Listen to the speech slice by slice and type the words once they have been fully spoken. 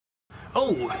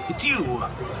Oh, it's you.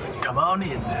 Come on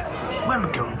in.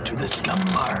 Welcome to the Scum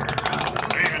Bar.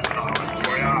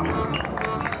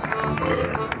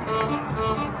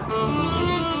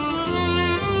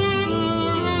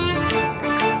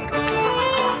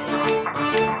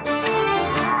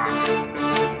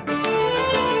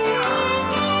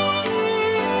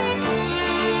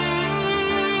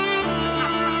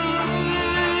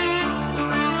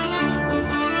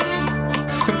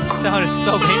 Sounded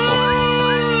so painful.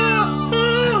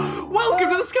 Welcome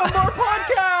to the Scum Bar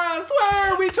Podcast,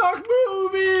 where we talk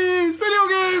movies, video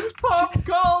games, pop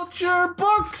culture,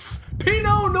 books,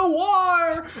 Pinot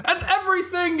Noir, and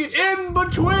everything in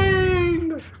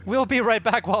between. We'll be right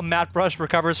back while Matt Brush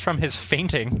recovers from his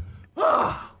fainting.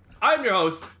 I'm your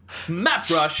host, Matt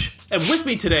Brush, and with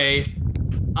me today,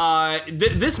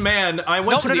 this man, I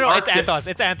went to the Arctic. It's Anthos.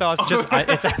 It's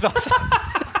Anthos.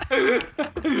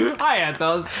 Hi,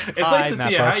 Anthos. It's Hi, nice to Matt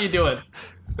see you. Brush. How you doing?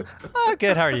 Oh,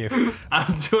 good. How are you?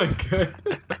 I'm doing good.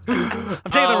 I'm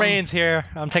taking the reins here.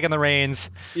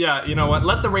 Yeah, you know what?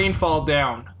 Let the rain fall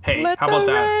down. Hey, Let how about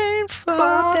the that? rain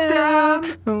fall down.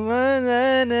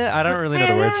 I don't really know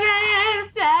the words.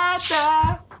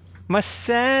 My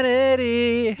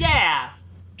sanity. Yeah.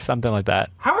 Something like that.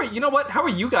 You know what? How are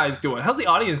you guys doing? How's the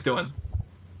audience doing?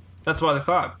 That's what I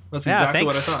thought. That's exactly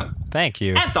what I thought. Thank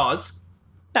you. Anthos,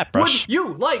 Matt Brush. would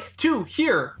you like to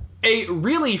hear a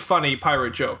really funny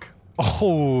pirate joke?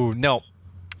 Oh, no.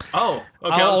 Oh,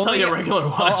 okay. I'll tell you a regular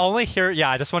one. I'll only hear,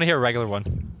 I just want to hear a regular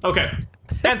one. Okay.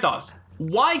 Anthos,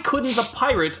 why couldn't the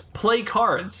pirate play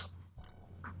cards?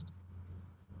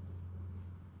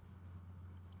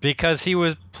 Because he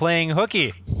was playing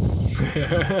hooky.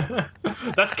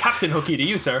 That's Captain Hooky to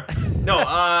you, sir. No,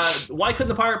 why couldn't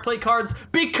the pirate play cards?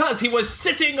 Because he was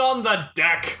sitting on the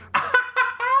deck.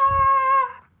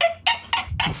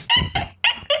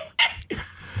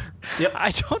 Yep.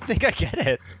 I don't think I get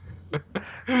it.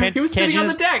 He was sitting on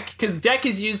the deck, because deck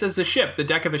is used as a ship, the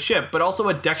deck of a ship, but also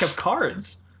a deck of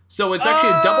cards. So it's actually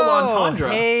a double entendre.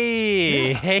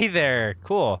 Hey there.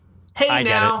 Cool. Hey I get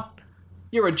now,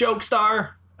 you're a joke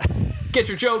star. Get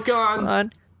your joke on. Come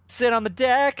on. Sit on the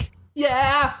deck.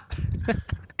 Yeah.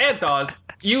 Anthos,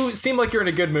 you seem like you're in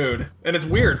a good mood, and it's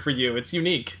weird for you. It's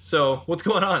unique. So what's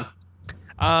going on?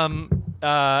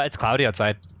 It's cloudy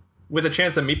outside. With a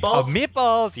chance of Oh, meatballs?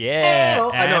 meatballs, yeah.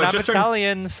 Oh, I know, and it I'm just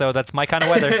Italian, so that's my kind of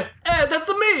weather. Hey, that's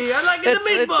a me. I like the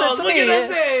meatballs. it's What me. can I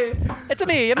say? It's a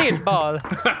meatball.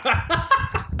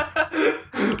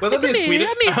 Wouldn't that be a Swedish?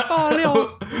 a meatball,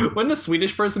 yo. Wouldn't a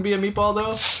Swedish person be a meatball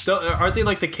though? Aren't they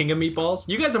like the king of meatballs?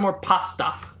 You guys are more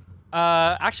pasta.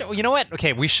 Actually, you know what?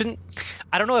 Okay, we shouldn't.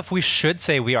 I don't know if we should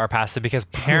say we are pasta because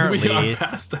apparently. We are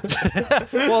pasta.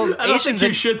 Well, I don't Asians. think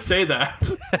you should say that.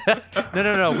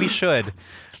 No. We should.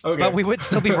 Okay. But we would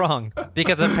still be wrong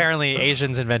because apparently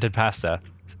Asians invented pasta,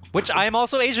 which I am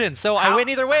also Asian, so I win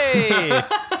either way.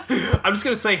 I'm just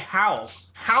gonna say how.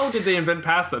 How did they invent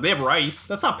pasta? They have rice.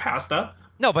 That's not pasta.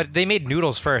 No, but they made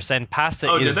noodles first, and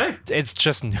pasta is. Did they? It's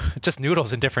just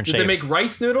noodles in different Did shapes. they make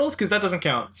rice noodles? Because that doesn't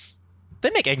count.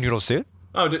 They make egg noodles too.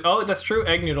 Oh, that's true.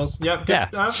 Egg noodles. Yep. Yeah.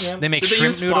 Yeah. They make Did shrimp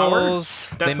use flour? noodles.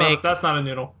 That's not a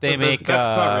noodle. They make.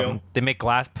 That's not real. They make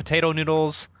glass potato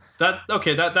noodles.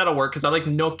 That'll work because I like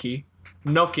gnocchi.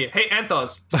 Gnocchi. Hey,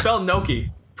 Anthos, spell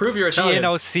gnocchi. Prove you're Italian.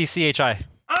 Gnocchi.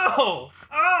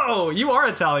 Oh, you are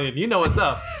Italian. You know what's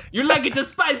up. You like it the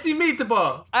spicy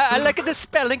meatball. I like the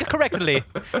spelling correctly.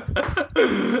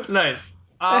 Nice.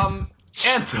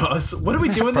 Anthos, what do we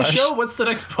do in the show? What's the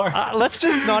next part? Let's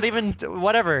just not even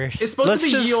whatever. It's supposed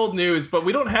to be ye old news, but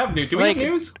we don't have news. Do we have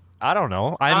news? I don't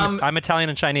know. I'm Italian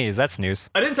and Chinese. That's news.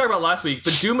 I didn't talk about last week,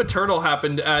 but Doom Eternal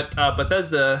happened at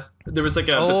Bethesda. There was like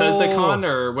a Bethesda Con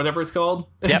or whatever it's called.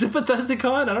 Yep. Is it Bethesda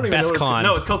Con? I don't even know what it's called.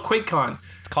 No, it's called QuakeCon.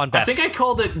 It's Con Beth. I think I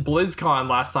called it BlizzCon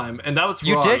last time, and that was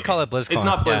You wrong. did call it BlizzCon. It's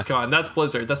not yeah. BlizzCon. That's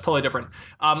Blizzard. That's totally different.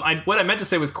 What I meant to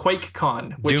say was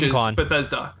QuakeCon, which DoomCon. is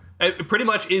Bethesda. It pretty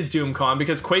much is DoomCon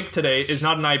because Quake today is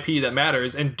not an IP that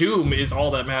matters, and Doom is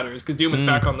all that matters because Doom is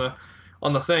back on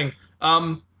the thing.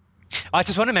 I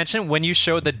just want to mention when you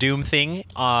showed the Doom thing,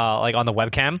 like on the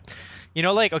webcam, you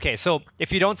know, like, okay, so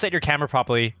if you don't set your camera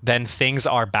properly, then things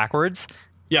are backwards.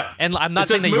 Yeah. And I'm not It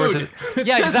saying says that yours is. mood. It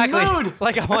Yeah, says exactly. mood.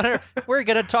 Like, we're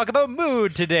going to talk about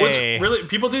mood today. What's really,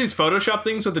 people do these Photoshop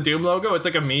things with the Doom logo. It's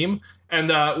like a meme. And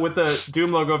with the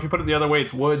Doom logo, if you put it the other way,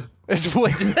 it's wood. It's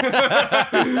wood.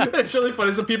 It's really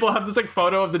funny. So people have this like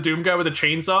photo of the Doom guy with a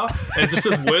chainsaw, and it just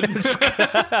says wood.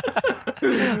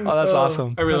 Oh, that's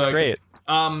awesome. I really that's like great.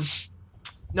 it.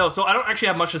 No, so I don't actually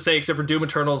have much to say except for Doom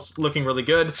Eternal's looking really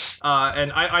good.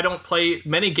 And I don't play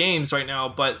many games right now,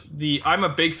 but I'm a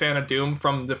big fan of Doom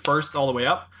from the first all the way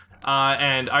up.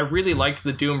 and I really liked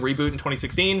the Doom reboot in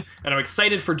 2016, and I'm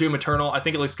excited for Doom Eternal. I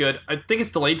think it looks good. I think it's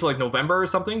delayed to like November or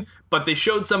something, but they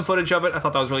showed some footage of it. I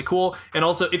thought that was really cool. And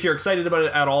also, if you're excited about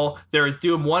it at all, there is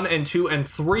Doom 1 and 2 and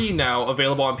 3 now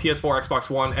available on PS4, Xbox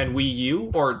One, and Wii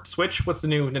U, or Switch. What's the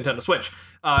new Nintendo Switch?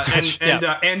 Switch, and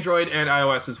Android and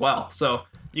iOS as well. So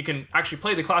you can actually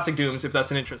play the classic Dooms if that's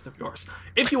an interest of yours.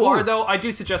 If you are, though, I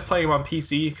do suggest playing them on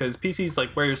PC, because PC is like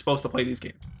where you're supposed to play these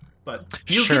games. But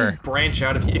you can branch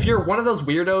out. If you're one of those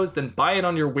weirdos, then buy it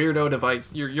on your weirdo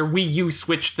device, your Wii U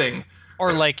Switch thing.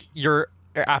 Or like your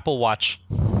Apple Watch.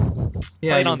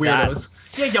 Yeah, you on weirdos.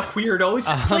 Yeah, you weirdos.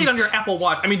 Play it on your Apple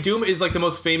Watch. I mean, Doom is like the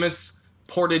most famous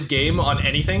ported game on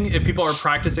anything. If people are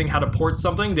practicing how to port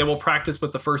something, they will practice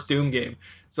with the first Doom game.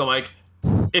 So like,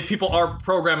 if people are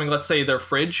programming, let's say, their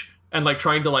fridge and like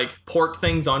trying to like port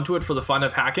things onto it for the fun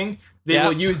of hacking, they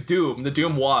will use Doom, the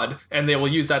Doom WAD, and they will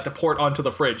use that to port onto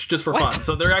the fridge just for fun.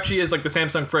 So there actually is like the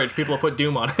Samsung fridge. People will put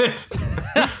Doom on it.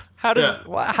 How does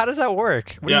that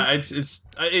work? It's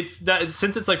that,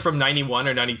 since it's like from 91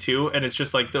 or 92, and it's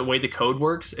just like the way the code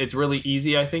works, it's really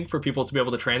easy, I think, for people to be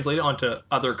able to translate it onto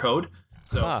other code.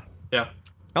 So yeah,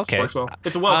 okay, it works well.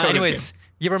 It's a well-coded anyways, game.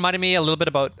 You reminded me a little bit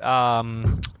about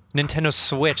Nintendo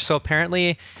Switch. So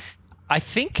apparently, I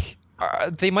think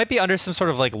they might be under some sort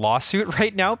of like lawsuit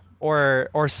right now,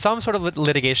 or some sort of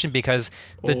litigation, because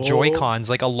the Joy-Cons,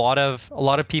 like a lot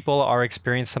of people are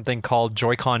experiencing something called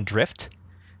Joy-Con drift.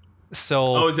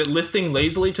 So is it listing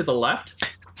lazily to the left?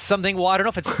 Something. Well, I don't know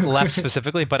if it's left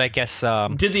specifically, but I guess.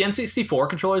 Did the N64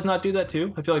 controllers not do that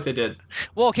too? I feel like they did.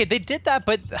 Well, okay, they did that,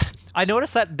 but I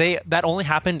noticed that that only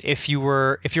happened if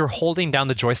you're holding down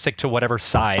the joystick to whatever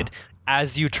side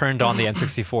as you turned on the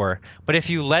N64. But if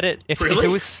you let it, if it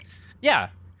was, yeah.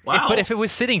 Wow. But if it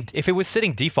was sitting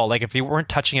default, like if you weren't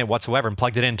touching it whatsoever and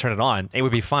plugged it in and turned it on, it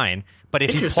would be fine. But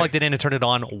if you plugged it in and turned it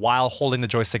on while holding the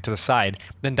joystick to the side,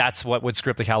 then that's what would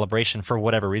screw up the calibration for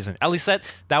whatever reason. At least that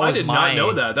was I did not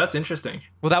know that. That's interesting.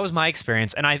 Well, that was my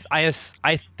experience, and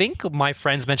I think my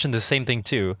friends mentioned the same thing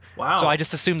too. Wow. So I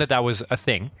just assumed that was a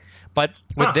thing. But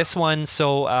with this one,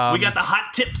 so we got the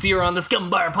hot tips here on the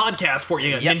Scumbar podcast for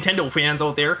you, Nintendo fans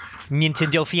out there.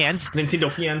 Nintendo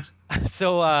fans.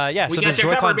 So so this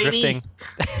Joy-Con drifting.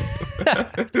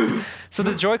 So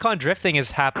the Joy-Con drifting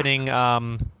is happening.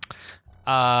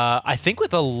 I think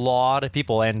with a lot of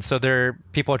people, and so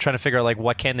people are trying to figure out like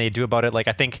what can they do about it. Like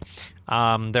I think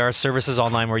there are services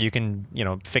online where you can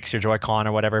fix your Joy-Con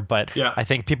or whatever. But I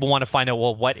think people want to find out,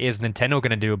 well, what is Nintendo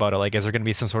going to do about it? Like, is there going to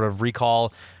be some sort of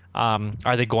recall?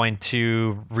 Are they going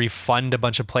to refund a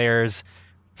bunch of players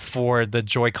for the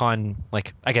Joy-Con,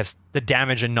 like I guess the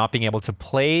damage and not being able to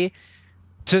play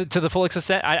to the full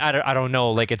extent? I don't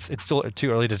know. Like it's still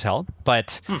too early to tell.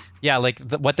 But yeah, like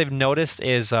what they've noticed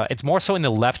is it's more so in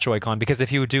the left Joy-Con, because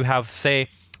if you do have, say,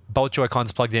 both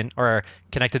Joy-Cons plugged in or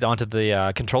connected onto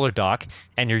the controller dock,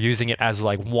 and you're using it as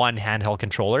like one handheld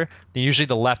controller, then usually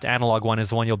the left analog one is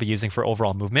the one you'll be using for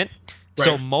overall movement. Right.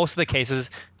 So most of the cases,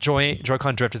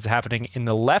 Joy-Con drift is happening in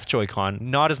the left Joy-Con,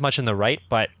 not as much in the right,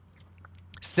 but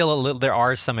still there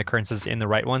are some occurrences in the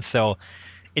right one. So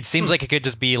it seems like it could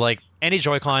just be like any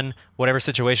Joy-Con, whatever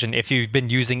situation. If you've been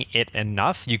using it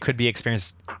enough, you could be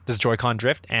experiencing this Joy-Con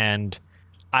drift, and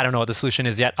I don't know what the solution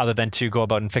is yet, other than to go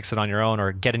about and fix it on your own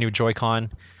or get a new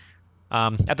Joy-Con.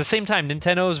 At the same time,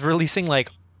 Nintendo is releasing like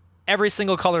every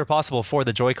single color possible for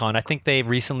the Joy-Con. I think they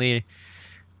recently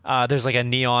there's like a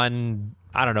neon,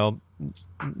 I don't know,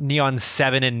 neon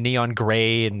 7 and neon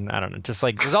gray, and I don't know, just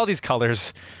like there's all these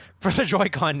colors for the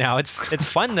Joy-Con now. It's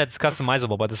fun that's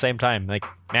customizable, but at the same time, like,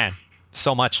 man,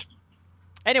 so much.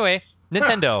 Anyway,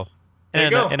 Nintendo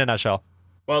in a nutshell.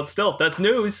 Well, still, that's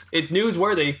news. It's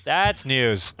newsworthy. That's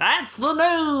news. That's the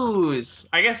news.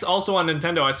 I guess also on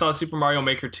Nintendo, I saw Super Mario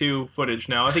Maker 2 footage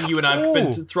now. I think you and I have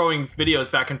been throwing videos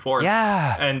back and forth.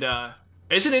 Yeah. And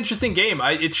it's an interesting game.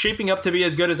 It's shaping up to be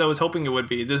as good as I was hoping it would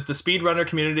be. The speedrunner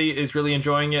community is really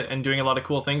enjoying it and doing a lot of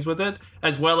cool things with it,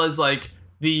 as well as like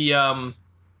the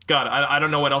I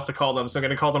don't know what else to call them, so I'm going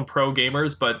to call them pro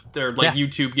gamers, but they're like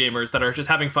YouTube gamers that are just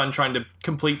having fun trying to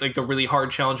complete like the really hard,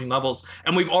 challenging levels.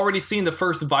 And we've already seen the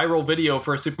first viral video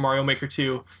for Super Mario Maker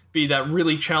 2 be that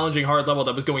really challenging, hard level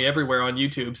that was going everywhere on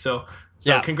YouTube. So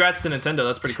congrats to Nintendo.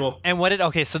 That's pretty cool. And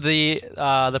so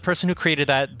the person who created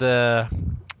that,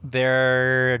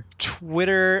 their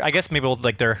Twitter, I guess maybe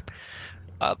like their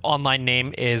online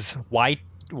name is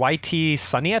YT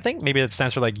Sunny, I think. Maybe it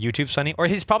stands for like YouTube Sunny, or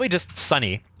he's probably just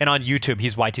Sunny. And on YouTube,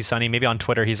 he's YT Sunny. Maybe on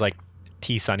Twitter, he's like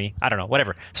T Sunny. I don't know,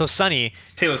 whatever. So Sunny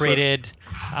created,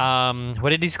 what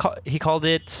did he called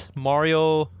it?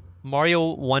 Mario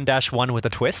 1-1 with a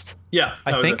twist. Yeah,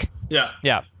 I think.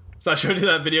 Yeah. So I showed you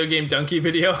that video game donkey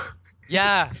video.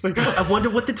 Yeah. It's like, I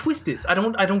wonder what the twist is. I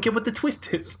don't get what the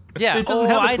twist is. Yeah. It doesn't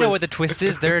have a I twist. know what the twist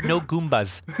is. There are no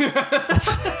Goombas.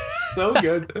 So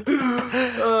good.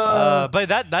 But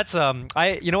that's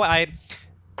I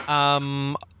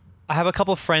have a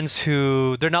couple of friends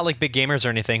who they're not like big gamers or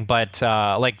anything, but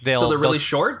like So they're really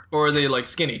short, or are they like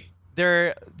skinny?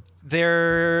 They're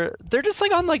just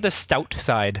like on like the stout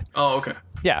side. Oh, okay.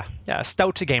 Yeah,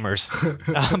 stout gamers.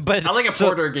 But I like a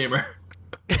porter gamer.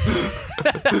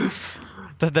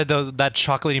 that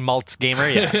chocolatey malt gamer.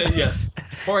 Yeah. Yes.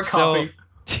 Or a coffee.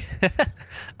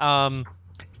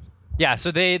 Yeah,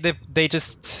 so they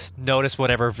just noticed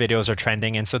whatever videos are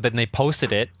trending, and so then they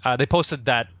posted it. They posted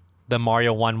that the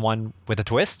Mario 1 with a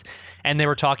twist, and they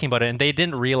were talking about it, and they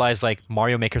didn't realize like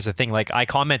Mario Maker's a thing. Like I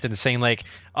commented saying like,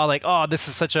 oh, this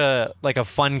is such a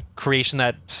fun creation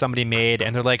that somebody made,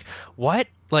 and they're like, what?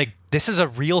 Like this is a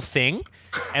real thing?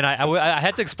 And I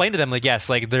had to explain to them like, yes,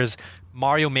 like there's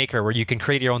Mario Maker where you can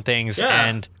create your own things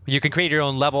and you can create your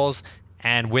own levels,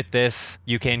 and with this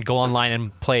you can go online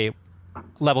and play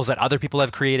levels that other people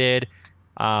have created.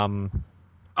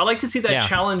 I like to see that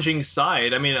challenging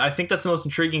side. I mean, I think that's the most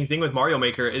intriguing thing with Mario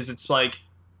Maker is it's like,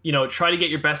 try to get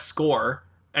your best score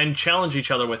and challenge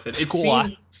each other with it.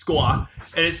 Score.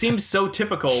 And it seems so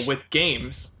typical with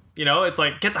games. It's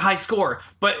like, get the high score.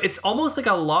 But it's almost like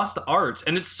a lost art.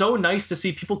 And it's so nice to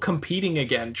see people competing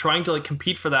again, trying to like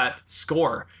compete for that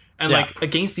score and like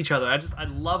against each other. I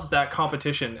love that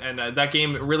competition. And that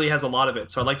game really has a lot of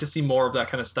it. So I'd like to see more of that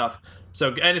kind of stuff.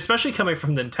 So, and especially coming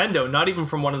from Nintendo, not even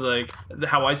from one of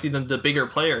how I see them, the bigger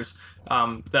players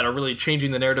that are really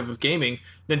changing the narrative of gaming.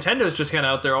 Nintendo's just kind of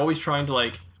out there always trying to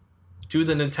like do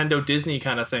the Nintendo Disney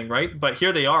kind of thing, right? But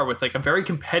here they are with like a very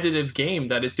competitive game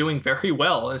that is doing very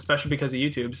well, especially because of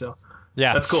YouTube. So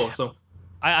yeah, that's cool. So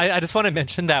I just want to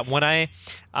mention that when I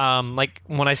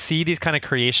when I see these kind of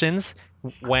creations,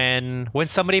 when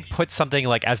somebody puts something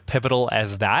like as pivotal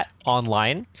as that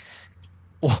online,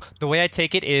 well, the way I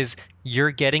take it is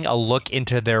you're getting a look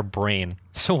into their brain.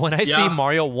 So when I see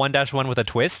Mario 1-1 with a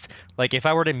twist, like if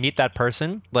I were to meet that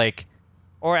person, and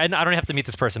I don't have to meet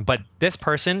this person, but this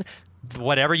person,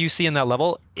 whatever you see in that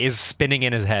level is spinning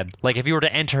in his head. Like if you were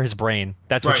to enter his brain,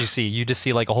 that's what you see. You just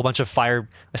see like a whole bunch of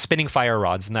spinning fire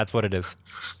rods, and that's what it is.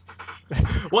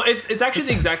 Well, it's actually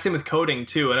the exact same with coding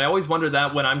too, and I always wonder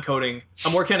that when I'm coding.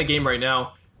 I'm working on a game right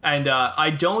now, and I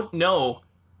don't know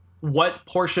what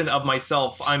portion of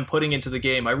myself I'm putting into the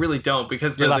game. I really don't,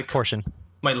 because the left portion.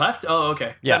 My left? Oh,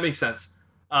 okay. Yeah. That makes sense.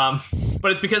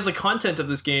 But it's because the content of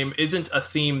this game isn't a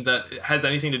theme that has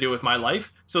anything to do with my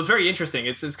life. So it's very interesting.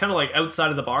 It's kind of like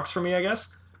outside of the box for me, I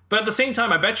guess. But at the same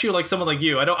time, I bet you like someone like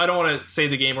you, I don't want to say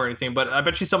the game or anything, but I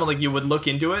bet you someone like you would look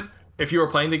into it. If you were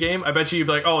playing the game, I bet you'd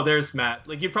be like, oh, there's Matt.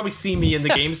 Like you'd probably see me in the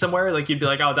game somewhere. Like you'd be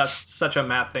like, oh, that's such a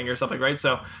Matt thing or something, right?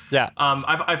 So yeah,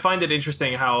 I find it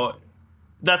interesting how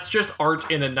that's just art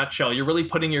in a nutshell. You're really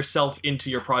putting yourself into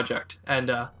your project,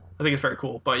 and I think it's very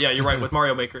cool. But yeah, you're right. With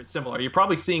Mario Maker, it's similar. You're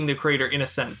probably seeing the creator in a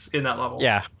sense in that level.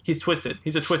 Yeah, he's twisted.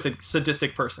 He's a twisted,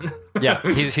 sadistic person. Yeah,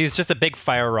 he's just a big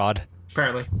fire rod.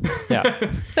 Apparently.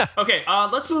 Yeah. Okay,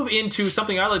 let's move into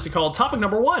something I like to call topic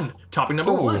number one. Topic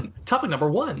number one. Topic number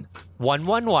one.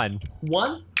 1-1-1.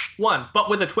 1-1, but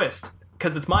with a twist,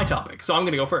 because it's my topic. So I'm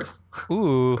going to go first.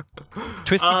 Ooh.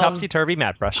 Twisty topsy turvy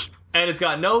Matt Brush. And it's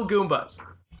got no Goombas.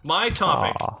 My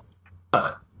topic.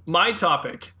 My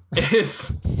topic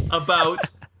is about.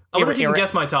 I wonder if you can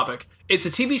guess my topic. It's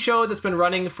a TV show that's been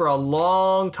running for a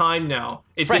long time now.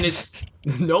 It's Friends.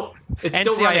 in its. Nope. It's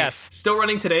still NCIS. running. Still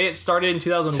running today. It started in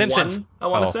 2001. Simpsons. I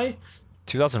want to say.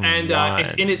 2001. And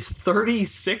it's in its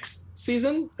 36th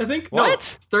season, I think.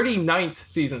 What? No, 39th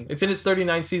season. It's in its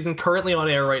 39th season, currently on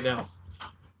air right now.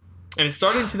 And it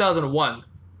started in 2001.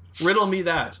 Riddle me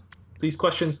that. These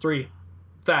questions 3.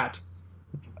 That.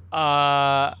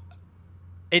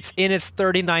 It's in its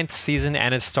 39th season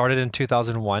and it started in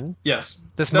 2001. Yes.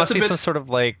 This must be some sort of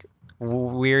like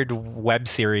weird web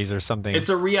series or something. It's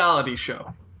a reality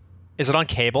show. Is it on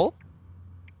cable?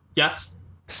 Yes.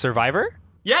 Survivor?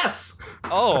 Yes.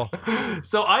 Oh.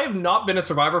 So I have not been a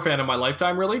Survivor fan in my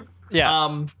lifetime, really.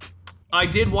 Yeah. I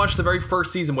did watch the very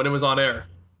first season when it was on air.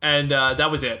 And that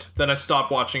was it. Then I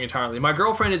stopped watching entirely. My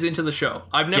girlfriend is into the show.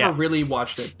 I've never really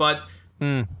watched it, but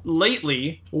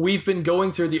lately we've been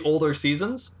going through the older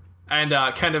seasons and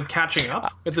kind of catching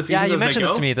up with the seasons. Yeah, you as mentioned they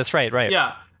go. this to me. That's right.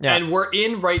 Yeah. And we're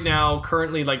in right now,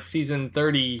 currently like season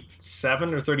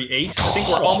 37 or 38. I think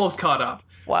we're almost caught up.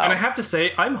 Wow. And I have to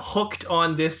say, I'm hooked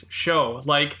on this show.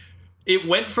 Like, it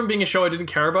went from being a show I didn't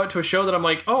care about to a show that I'm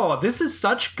like, oh, this is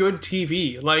such good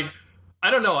TV. Like, I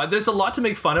don't know. There's a lot to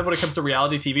make fun of when it comes to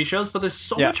reality TV shows, but there's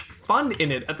so much fun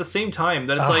in it at the same time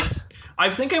that it's like, I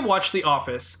think I watched The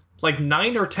Office like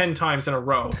 9 or 10 times in a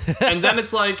row. And then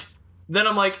it's like, then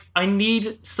I'm like, I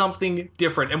need something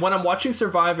different. And when I'm watching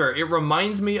Survivor, it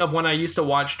reminds me of when I used to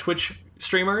watch Twitch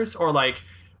streamers or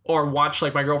watch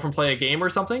like my girlfriend play a game or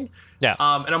something. Yeah.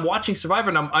 And I'm watching Survivor,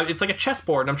 and it's like a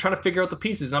chessboard, and I'm trying to figure out the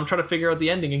pieces, and I'm trying to figure out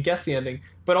the ending and guess the ending.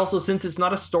 But also, since it's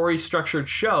not a story-structured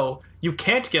show, you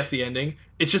can't guess the ending.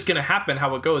 It's just going to happen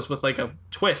how it goes with like a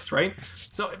twist, right?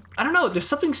 So, I don't know. There's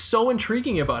something so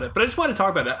intriguing about it. But I just want to talk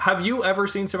about it. Have you ever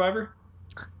seen Survivor?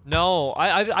 No.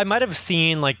 I might have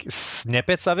seen like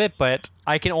snippets of it, but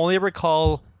I can only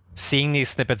recall seeing these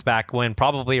snippets back when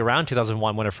probably around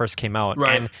 2001 when it first came out.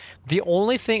 Right. And the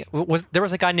only thing was there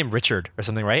was a guy named Richard or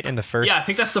something, right? In the first I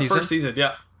think that's the first season.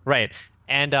 Yeah. Right.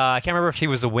 And I can't remember if he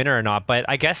was the winner or not, but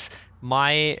I guess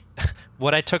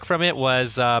what I took from it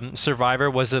was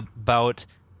Survivor was about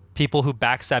people who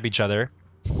backstab each other.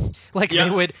 Like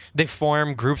they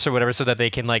form groups or whatever so that they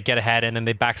can like get ahead, and then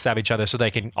they backstab each other so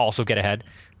they can also get ahead.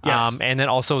 Yes. And then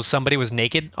also somebody was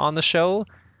naked on the show.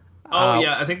 Oh,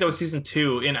 yeah. I think that was season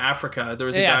 2 in Africa. There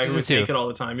was a guy who was naked all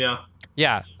the time. Yeah.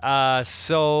 Yeah.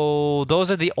 So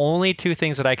those are the only 2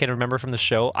 things that I can remember from the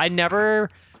show.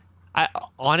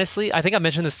 Honestly, I think I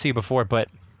mentioned this to you before, but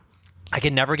I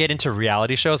can never get into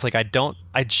reality shows. Like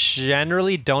I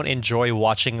generally don't enjoy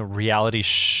watching reality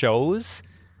shows,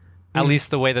 at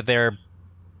least the way that they're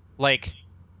like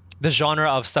the genre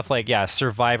of stuff like,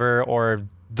 Survivor or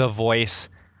The Voice.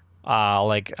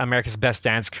 Like America's Best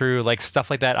Dance Crew, like stuff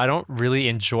like that. I don't really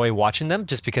enjoy watching them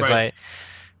just because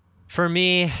for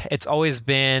me, it's always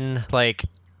been like,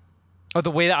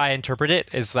 the way that I interpret it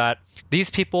is that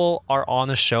these people are on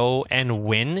the show and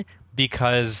win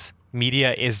because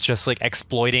media is just like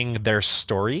exploiting their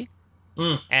story.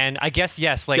 And I guess,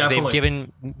 yes, like Definitely.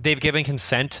 they've given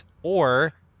consent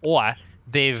or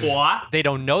they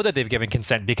don't know that they've given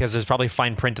consent because there's probably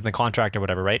fine print in the contract or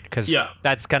whatever, right? Because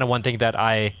that's kind of one thing that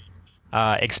I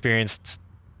experienced.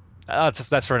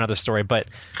 That's for another story, but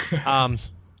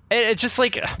it's just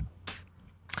like,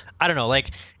 I don't know.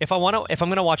 Like if I'm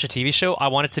gonna watch a TV show, I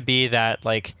want it to be that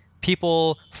like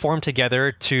people form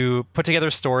together to put together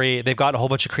a story. They've got a whole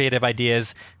bunch of creative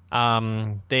ideas.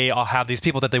 They all have these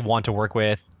people that they want to work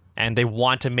with, and they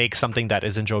want to make something that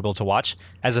is enjoyable to watch,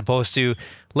 as opposed to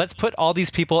let's put all these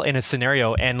people in a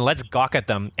scenario and let's gawk at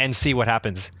them and see what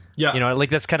happens. Yeah. You know, like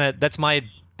that's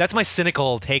my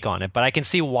cynical take on it, but I can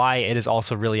see why it is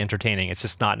also really entertaining. It's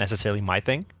just not necessarily my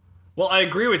thing. Well, I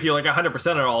agree with you like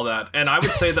 100% on all that. And I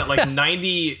would say that like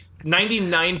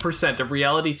 99% of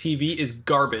reality TV is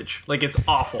garbage. Like it's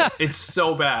awful. It's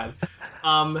so bad.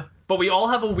 But we all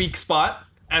have a weak spot.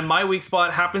 And my weak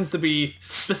spot happens to be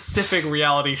specific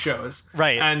reality shows.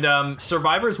 Right. And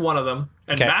Survivor is one of them.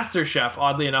 And MasterChef,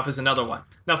 oddly enough, is another one.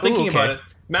 Now, thinking about it,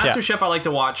 MasterChef I like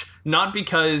to watch, not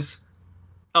because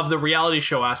of the reality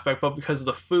show aspect, but because of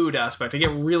the food aspect. I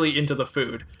get really into the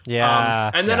food.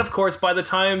 Yeah. And then, of course, by the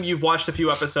time you've watched a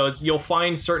few episodes, you'll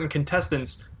find certain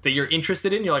contestants that you're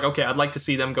interested in. You're like, okay, I'd like to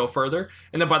see them go further.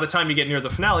 And then by the time you get near the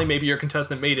finale, maybe your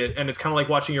contestant made it, and it's kind of like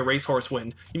watching your racehorse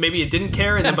win. Maybe it didn't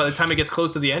care, and then by the time it gets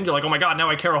close to the end, you're like, oh my god, now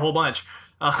I care a whole bunch.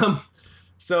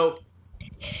 So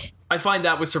I find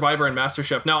that with Survivor and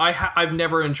MasterChef. Now, I've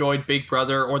never enjoyed Big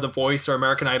Brother or The Voice or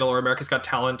American Idol or America's Got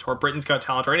Talent or Britain's Got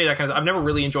Talent or any of that kind of stuff. I've never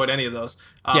really enjoyed any of those.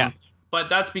 But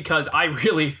that's because I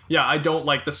don't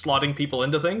like the slotting people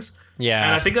into things. Yeah.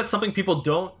 And I think that's something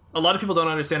a lot of people don't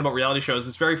understand about reality shows.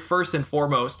 It's very first and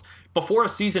foremost, before a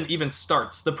season even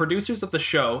starts, the producers of the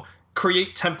show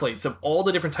create templates of all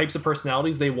the different types of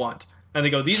personalities they want. And they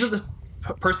go, these are the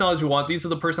personalities we want. These are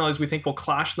the personalities we think will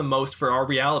clash the most for our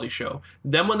reality show.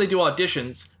 Then when they do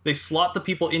auditions, they slot the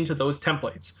people into those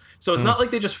templates. So it's not like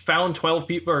they just found 12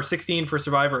 people or 16 for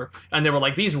Survivor and they were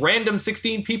like, these random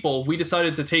 16 people we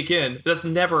decided to take in. That's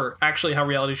never actually how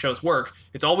reality shows work.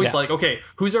 It's always like, okay,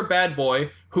 who's our bad boy?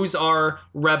 Who's our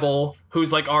rebel?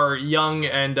 Who's like our young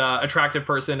and attractive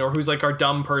person? Or who's like our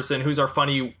dumb person? Who's our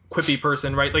funny, quippy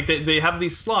person, right? Like they have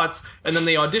these slots and then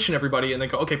they audition everybody and they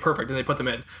go, okay, perfect. And they put them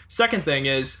in. Second thing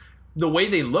is the way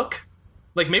they look.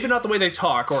 Like, maybe not the way they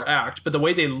talk or act, but the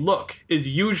way they look is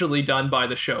usually done by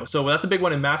the show. So that's a big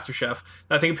one in MasterChef.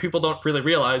 I think people don't really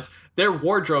realize their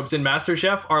wardrobes in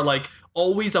MasterChef are, like,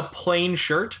 always a plain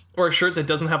shirt or a shirt that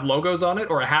doesn't have logos on it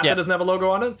or a hat that doesn't have a logo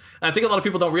on it. And I think a lot of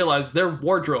people don't realize their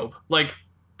wardrobe, like,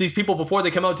 these people before they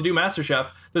come out to do MasterChef,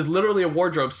 there's literally a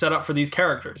wardrobe set up for these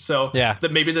characters. So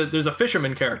that maybe there's a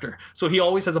fisherman character. So he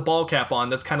always has a ball cap on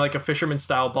that's kind of like a fisherman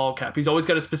style ball cap. He's always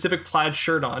got a specific plaid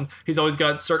shirt on. He's always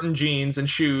got certain jeans and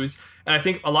shoes. And I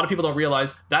think a lot of people don't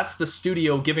realize that's the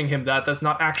studio giving him that. That's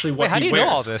not actually what he wears. How do you know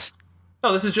all this?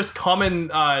 No, this is just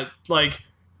common,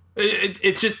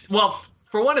 it's just, well,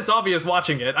 for one, it's obvious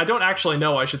watching it. I don't actually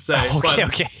know, I should say.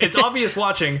 Okay. It's obvious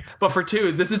watching, but for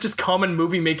two, this is just common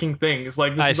movie making things.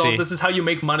 Like, this is how you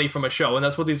make money from a show, and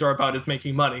that's what these are about, is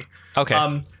making money.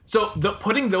 Okay. So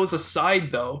putting those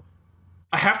aside, though,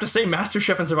 I have to say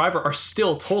MasterChef and Survivor are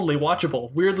still totally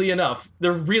watchable, weirdly enough.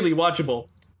 They're really watchable.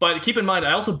 But keep in mind,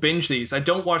 I also binge these. I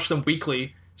don't watch them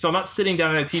weekly. So I'm not sitting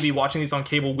down at a TV watching these on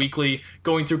cable weekly,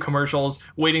 going through commercials,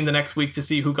 waiting the next week to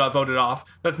see who got voted off.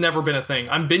 That's never been a thing.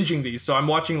 I'm binging these, so I'm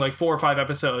watching like 4 or 5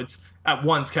 episodes at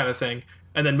once kind of thing,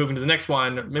 and then moving to the next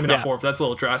one. Maybe not 4, that's a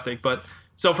little drastic. But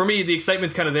so for me, the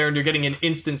excitement's kind of there, and you're getting an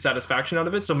instant satisfaction out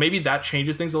of it. So maybe that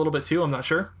changes things a little bit too. I'm not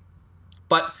sure.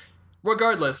 But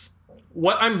regardless,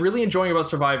 what I'm really enjoying about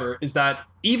Survivor is that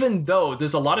even though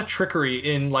there's a lot of trickery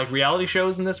in like reality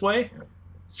shows in this way,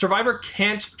 Survivor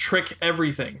can't trick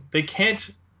everything. They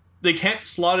can't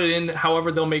slot it in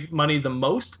however they'll make money the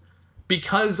most,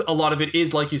 because a lot of it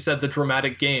is, like you said, the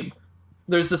dramatic game.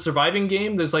 There's the surviving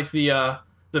game. There's like the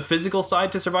physical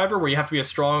side to Survivor, where you have to be a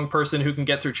strong person who can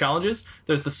get through challenges.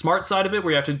 There's the smart side of it,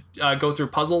 where you have to go through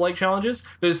puzzle-like challenges.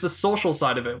 There's the social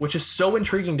side of it, which is so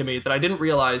intriguing to me that I didn't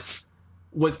realize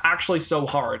was actually so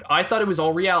hard. I thought it was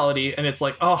all reality, and it's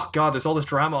like, oh god, there's all this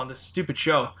drama on this stupid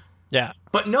show. Yeah.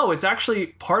 But no, it's actually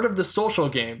part of the social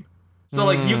game. So,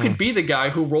 like, you could be the guy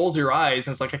who rolls your eyes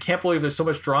and it's like, I can't believe there's so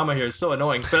much drama here. It's so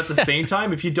annoying. But at the same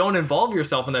time, if you don't involve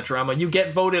yourself in that drama, you get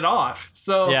voted off.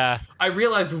 So I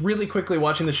realized really quickly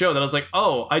watching the show that I was like,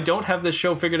 oh, I don't have this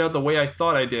show figured out the way I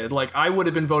thought I did. Like, I would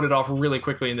have been voted off really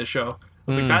quickly in this show. I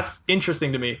was like, that's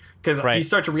interesting to me, because you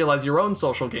start to realize your own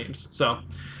social games. So,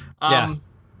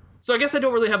 so I guess I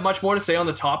don't really have much more to say on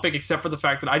the topic, except for the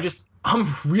fact that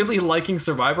I'm really liking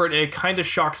Survivor, and it kind of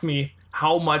shocks me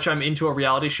how much I'm into a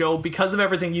reality show because of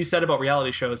everything you said about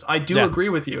reality shows. I do agree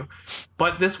with you,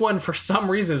 but this one, for some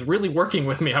reason, is really working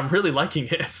with me. I'm really liking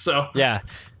it. So I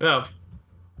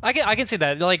can see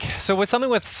that. Like, so with something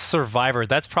with Survivor,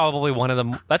 that's probably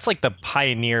that's like the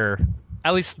pioneer,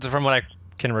 at least from what I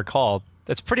can recall.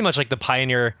 It's pretty much like the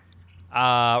pioneer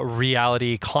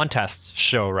reality contest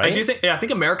show, right? I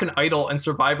think American Idol and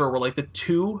Survivor were like the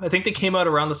two. I think they came out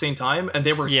around the same time, and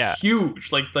they were huge,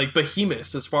 like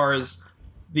behemoths as far as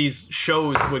these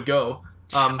shows would go.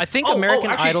 I think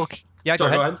American Idol. Yeah,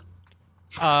 sorry, go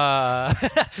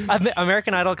ahead.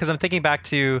 American Idol, because I'm thinking back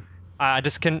to I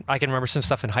can remember some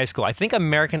stuff in high school. I think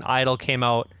American Idol came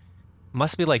out,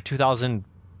 must be like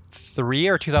 2003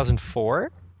 or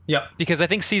 2004. Yeah, because I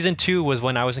think season 2 was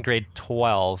when I was in grade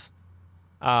 12.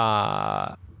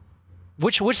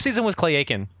 Which season was Clay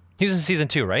Aiken? He was in season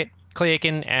 2, right? Clay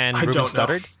Aiken and Ruben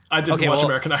Studdard. I didn't watch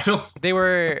American Idol. They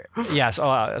were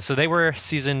so they were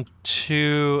season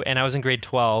 2, and I was in grade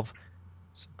 12.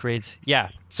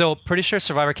 So pretty sure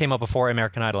Survivor came out before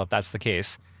American Idol, if that's the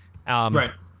case.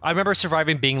 Right. I remember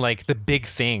Surviving being like the big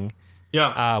thing.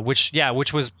 Yeah. Which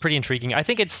was pretty intriguing. I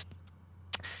think it's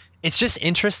just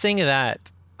interesting that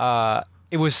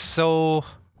it was so.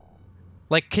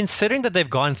 Like, considering that they've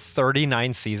gone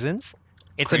 39 seasons,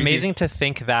 it's crazy. Amazing to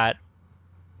think that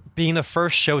being the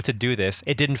first show to do this,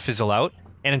 it didn't fizzle out.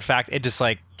 And in fact, it just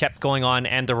like kept going on,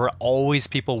 and there were always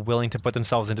people willing to put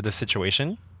themselves into this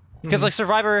situation. Because like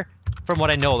Survivor, from what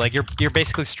I know, like you're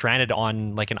basically stranded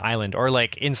on like an island, or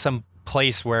like in some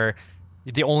place where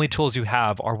the only tools you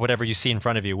have are whatever you see in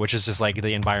front of you, which is just like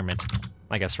the environment,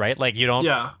 I guess, right? Like you don't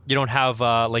have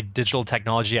like digital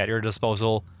technology at your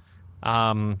disposal.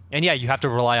 And you have to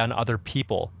rely on other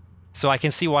people. So I can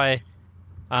see why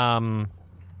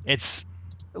it's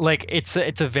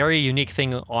a very unique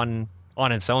thing on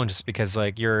its own, just because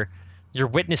like you're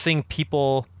witnessing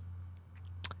people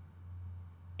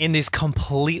in these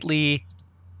completely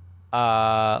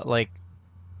I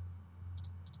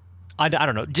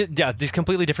don't know, these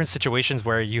completely different situations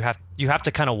where you have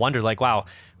to kind of wonder, like, wow,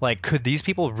 like, could these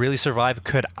people really survive?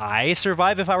 Could I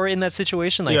survive if I were in that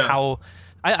situation? Like how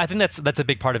I think that's a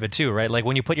big part of it too, right? Like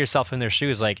when you put yourself in their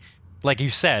shoes, like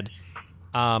you said,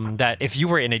 that if you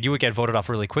were in it, you would get voted off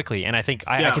really quickly. And I think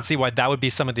I can see why that would be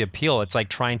some of the appeal. It's like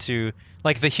trying to,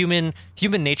 like, the human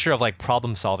nature of like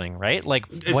problem solving, right? Like,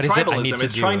 what is it I need to do?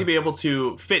 It's trying to be able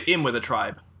to fit in with a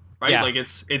tribe, right? Yeah. Like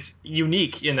it's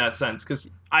unique in that sense.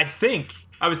 Because I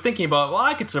was thinking about, well,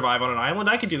 I could survive on an island.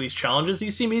 I could do these challenges.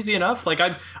 These seem easy enough. Like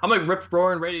I'm like rip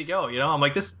roaring ready to go. You know, I'm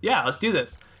like let's do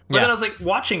this. But then I was like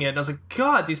watching it, and I was like,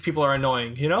 God, these people are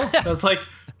annoying. You know? I was like,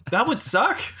 that would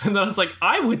suck. And then I was like,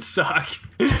 I would suck.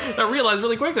 I realized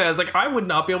really quickly, I was like, I would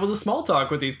not be able to small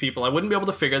talk with these people. I wouldn't be able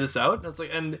to figure this out. And I was like,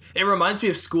 and it reminds me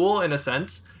of school in a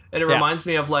sense, and it reminds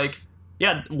me of like,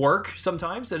 work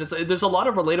sometimes. And there's a lot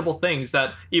of relatable things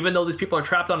that even though these people are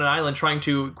trapped on an island trying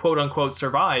to quote unquote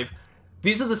survive,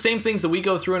 these are the same things that we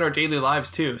go through in our daily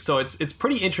lives too. So it's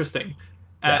pretty interesting.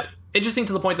 Interesting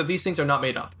to the point that these things are not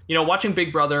made up. You know, watching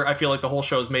Big Brother, I feel like the whole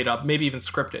show is made up, maybe even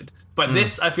scripted. But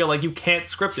this, I feel like you can't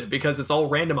script it because it's all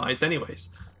randomized anyways.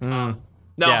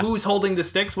 Now, who's holding the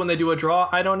sticks when they do a draw?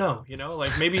 I don't know. You know,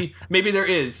 like maybe there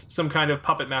is some kind of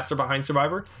puppet master behind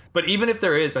Survivor. But even if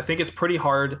there is, I think it's pretty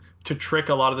hard to trick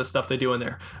a lot of the stuff they do in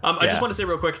there. I just want to say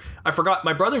real quick, I forgot,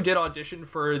 my brother did audition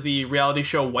for the reality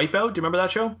show Wipeout. Do you remember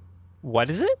that show? What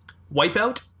is it?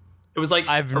 Wipeout. It was like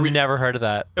I've never heard of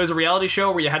that. It was a reality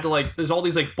show where you had to like, there's all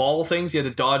these like ball things. You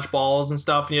had to dodge balls and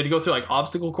stuff, and you had to go through like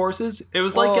obstacle courses. It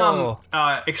was like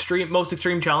most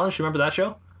extreme challenge. You remember that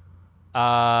show?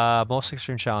 Most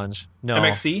extreme challenge. No.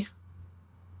 MXC.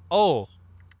 Oh,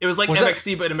 it was like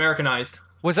MXC but Americanized.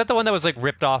 Was that the one that was like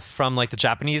ripped off from like the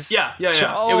Japanese? Yeah.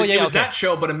 Oh, it was that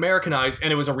show but Americanized,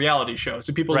 and it was a reality show.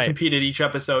 So people competed each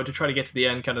episode to try to get to the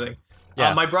end, kind of thing.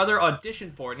 Yeah. My brother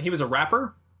auditioned for it, and he was a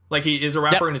rapper. Like, he is a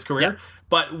rapper in his career. Yep.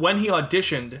 But when he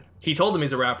auditioned, he told them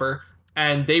he's a rapper,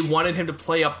 and they wanted him to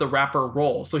play up the rapper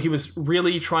role. So he was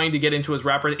really trying to get into his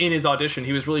rapper. In his audition,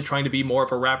 he was really trying to be more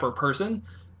of a rapper person.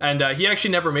 And he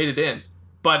actually never made it in.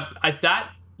 But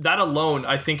that alone,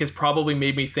 I think, has probably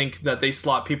made me think that they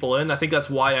slot people in. I think that's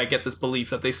why I get this belief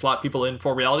that they slot people in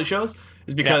for reality shows.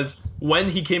 Is because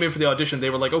when he came in for the audition, they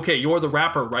were like, okay, you're the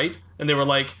rapper, right? And they're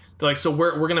like, so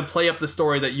we're going to play up the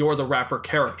story that you're the rapper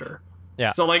character.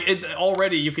 Yeah. So like it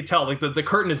already, you could tell like the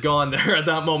curtain is gone there at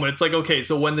that moment. It's like, okay,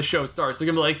 so when the show starts, they're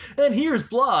gonna be like, and here's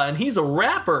blah, and he's a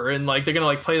rapper, and like they're gonna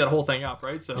like play that whole thing up,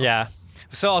 right? So yeah.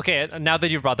 So okay, now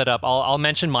that you've brought that up, I'll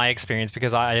mention my experience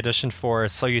because I auditioned for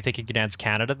So You Think You Can Dance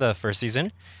Canada the first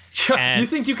season. You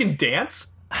think you can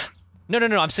dance? No.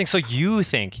 I'm saying So You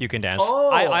Think You Can Dance.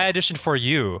 Oh. I auditioned for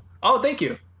you. Oh, thank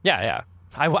you. Yeah.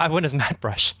 I went as Matt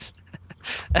Brush.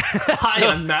 Hi,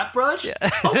 I'm Matt Brush. Yeah.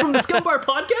 Oh, from the Scumbar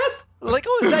podcast? Like,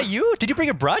 oh, is that you? Did you bring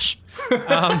a brush?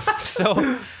 So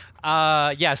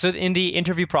in the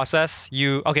interview process,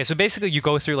 so basically you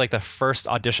go through like the first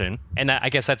audition, and I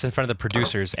guess that's in front of the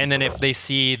producers. And then if they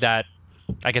see that,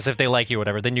 I guess if they like you or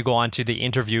whatever, then you go on to the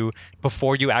interview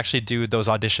before you actually do those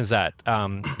auditions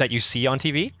that you see on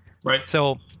TV. Right.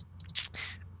 So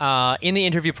in the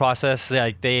interview process,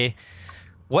 like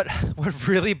What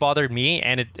really bothered me,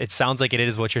 and it sounds like it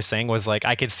is what you're saying, was like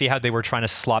I could see how they were trying to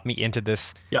slot me into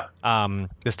this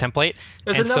this template.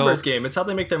 It's a numbers game. It's how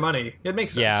they make their money. It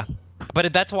makes sense. Yeah,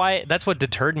 but that's what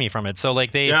deterred me from it. So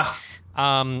like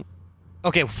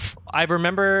okay, I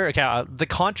remember the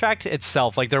contract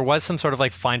itself. Like there was some sort of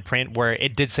like fine print where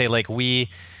it did say like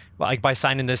by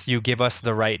signing this you give us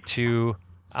the right to.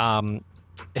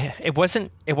 It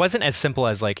wasn't as simple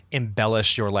as like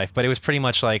embellish your life, but it was pretty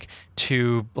much like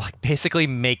to like basically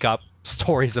make up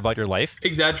stories about your life,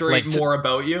 exaggerate more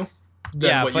about you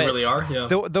than what you really are. Yeah.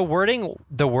 The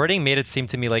wording made it seem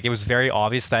to me like it was very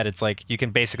obvious that it's like you can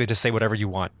basically just say whatever you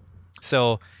want.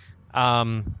 So,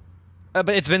 but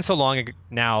it's been so long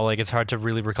now, like it's hard to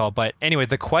really recall. But anyway,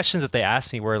 the questions that they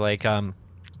asked me were like,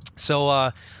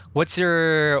 what's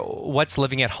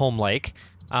living at home like?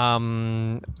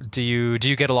 Do you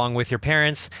get along with your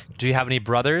parents? Do you have any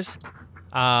brothers?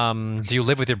 Do you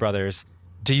live with your brothers?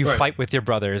 Do you fight with your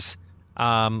brothers?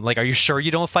 Like, are you sure you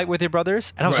don't fight with your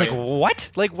brothers? And I was like,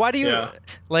 what? Like, why do you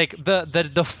like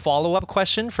the follow-up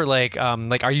question for like,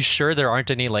 are you sure there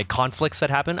aren't any like conflicts that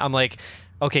happen? I'm like,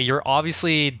 okay, you're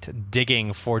obviously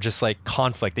digging for just like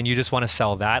conflict and you just want to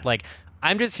sell that. Like,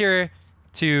 I'm just here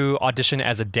to audition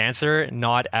as a dancer,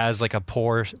 not as like a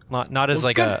poor, not as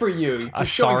like good for you. A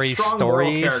sorry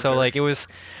story. So like it was,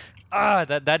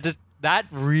 that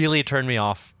really turned me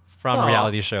off from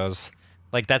reality shows.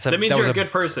 Like that means you're a good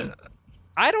person.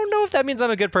 I don't know if that means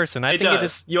I'm a good person. I think it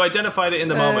just you identified it in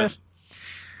the moment.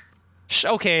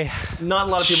 Okay. Not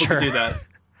a lot of people can do that.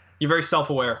 You're very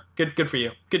self-aware. Good for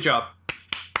you. Good job.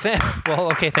 Well,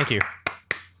 okay. Thank you.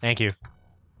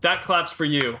 That claps for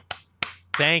you.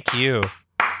 Thank you.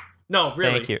 No,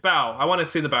 really. Thank you. Bow. I want to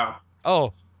see the bow.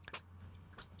 Oh.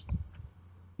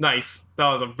 Nice. That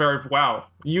was a very... Wow.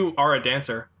 You are a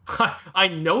dancer. I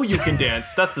know you can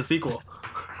dance. That's the sequel.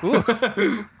 Ooh.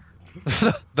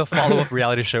 The follow-up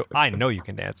reality show. I know you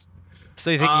can dance. So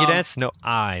you think you can dance? No,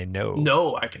 I know.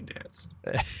 No, I can dance.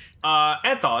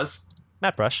 Anthos.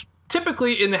 Matt Brush.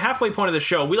 typically in the halfway point of the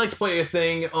show, we like to play a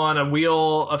thing on a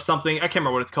wheel of something. I can't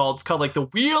remember what it's called. It's called like the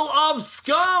Wheel of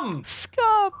Scum.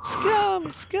 Scum.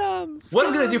 What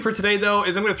I'm going to do for today, though,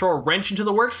 is I'm going to throw a wrench into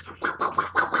the works.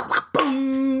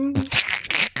 Boom.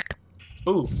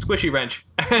 Ooh, squishy wrench.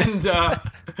 And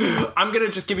I'm going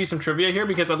to just give you some trivia here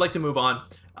because I'd like to move on.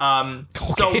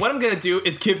 So what I'm going to do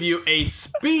is give you a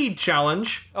speed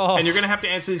challenge, and you're going to have to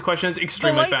answer these questions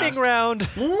extremely fast. Lightning round.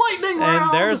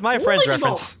 And there's my friend's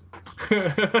reference.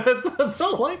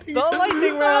 the lightning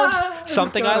round.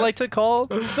 Something I like to call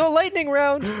the lightning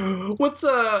round. What's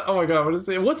oh my god, what is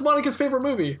it? What's Monica's favorite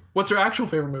movie? What's her actual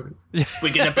favorite movie?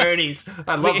 Weekend at Bernie's.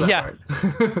 I love that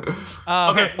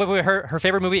part. Okay. Her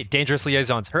favorite movie, Dangerous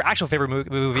Liaisons. Her actual favorite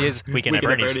movie is Weekend at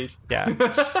Bernie's. Yeah.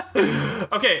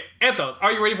 Okay, Anthos,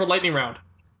 are you ready for lightning round?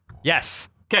 Yes.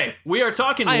 Okay, we are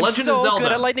talking Legend of Zelda. I'm so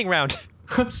good at lightning round.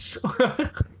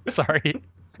 Sorry.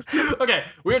 Okay,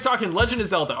 we are talking Legend of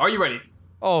Zelda. Are you ready?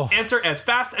 Oh. Answer as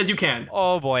fast as you can.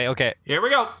 Oh boy, okay. Here we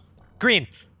go. Green.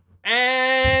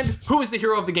 And who is the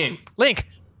hero of the game? Link.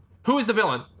 Who is the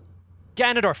villain?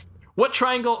 Ganondorf. What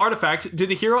triangle artifact do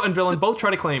the hero and villain both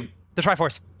try to claim? The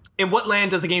Triforce. In what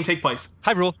land does the game take place?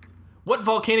 Hyrule. What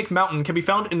volcanic mountain can be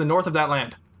found in the north of that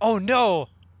land? Oh no.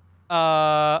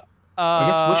 I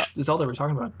guess which Zelda we're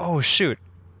talking about. Oh shoot.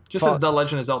 Just says The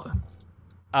Legend of Zelda.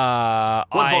 What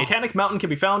volcanic mountain can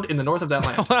be found in the north of that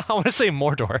land? I want to say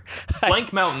Mordor.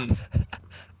 Blank mountain.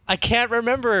 I can't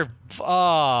remember.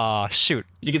 Oh, shoot.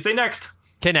 You can say next.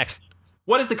 Okay, next.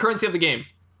 What is the currency of the game?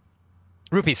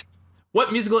 Rupees.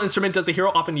 What musical instrument does the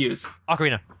hero often use?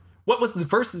 Ocarina. What was the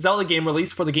first Zelda game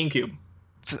released for the GameCube?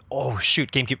 Oh,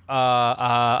 shoot. GameCube.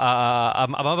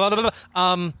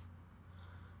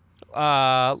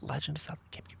 Legend of Zelda.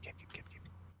 GameCube.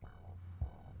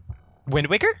 Wind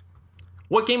Waker?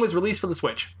 What game was released for the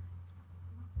Switch?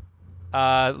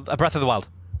 Breath of the Wild.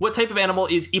 What type of animal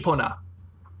is Epona?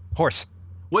 Horse.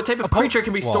 What type of creature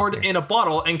can be stored in a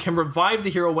bottle and can revive the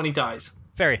hero when he dies?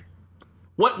 Fairy.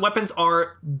 What weapons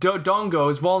are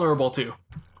Dodongos vulnerable to?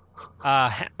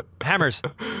 Hammers.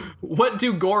 What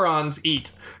do Gorons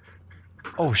eat?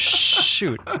 Oh,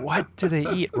 shoot. What do they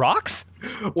eat? Rocks?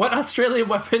 What Australian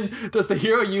weapon does the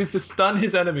hero use to stun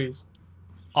his enemies?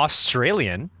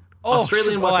 Australian?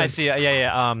 Australian weapon. Oh, I see.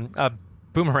 Yeah.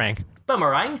 Boomerang.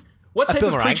 Boomerang? What type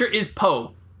of creature is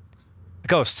Poe? A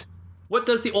ghost. What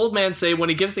does the old man say when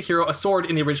he gives the hero a sword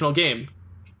in the original game?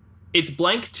 It's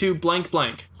blank to blank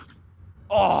blank.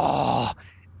 Oh,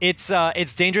 it's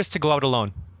dangerous to go out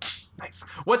alone. Nice.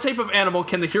 What type of animal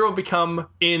can the hero become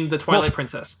in The Twilight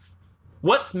Princess?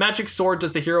 What magic sword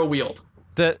does the hero wield?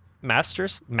 The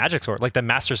magic sword, like the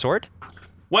Master Sword?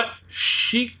 What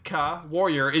Sheikah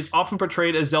warrior is often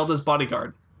portrayed as Zelda's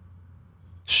bodyguard?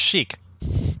 Sheik.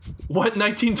 What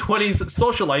 1920s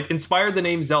socialite inspired the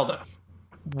name Zelda?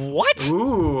 What?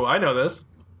 Ooh, I know this.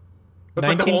 That's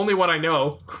like the only one I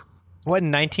know. What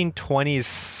 1920s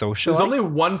socialite? There's only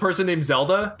one person named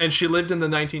Zelda, and she lived in the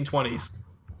 1920s.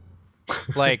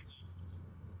 like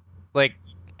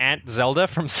Aunt Zelda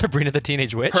from Sabrina the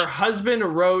Teenage Witch? Her husband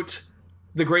wrote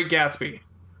The Great Gatsby.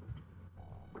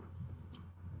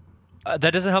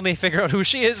 That doesn't help me figure out who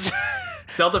she is.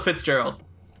 Zelda Fitzgerald.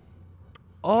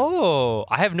 Oh,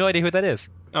 I have no idea who that is.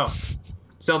 Oh,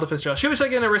 Zelda Fitzgerald. She was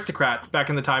like an aristocrat back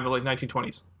in the time of like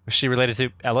 1920s. Was she related to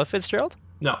Ella Fitzgerald?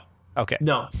 No. Okay.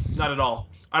 No, not at all.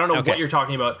 I don't know what you're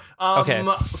talking about.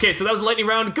 Okay, so that was a lightning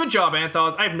round. Good job,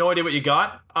 Anthos. I have no idea what you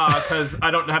got because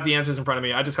I don't have the answers in front of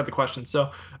me. I just have the questions.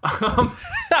 So I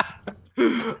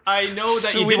know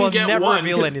that you didn't get one.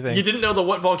 You didn't know the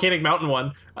what volcanic mountain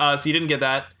one, so you didn't get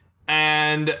that.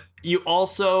 And you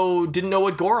also didn't know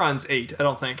what Gorons ate, I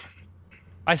don't think.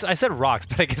 I said rocks,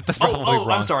 but I guess that's probably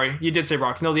wrong. I'm sorry. You did say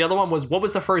rocks. No, the other one was, what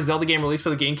was the first Zelda game released for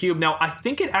the GameCube? Now, I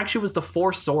think it actually was the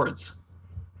Four Swords.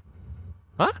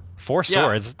 Huh? Four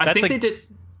Swords? I think they did...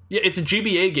 Yeah, it's a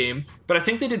GBA game, but I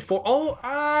think they did four... Oh,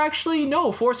 actually,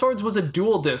 no. Four Swords was a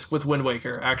dual disc with Wind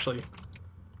Waker, actually.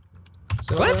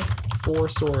 So, what? Four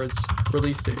Swords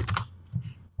release date.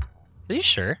 Are you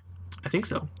sure? I think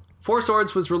so. Four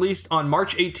Swords was released on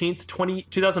March 18th,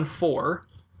 2004,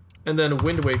 and then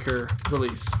Wind Waker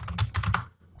release.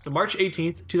 So March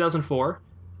 18th, 2004.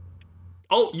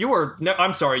 Oh,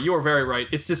 I'm sorry, you were very right.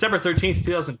 It's December 13th,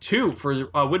 2002 for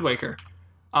Wind Waker.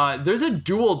 There's a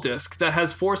dual disc that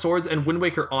has Four Swords and Wind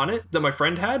Waker on it that my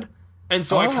friend had. And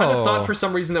so I kind of thought for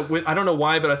some reason that, I don't know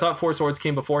why, but I thought Four Swords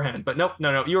came beforehand. But no,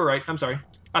 you were right. I'm sorry.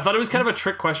 I thought it was kind of a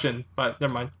trick question, but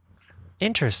never mind.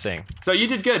 Interesting. So you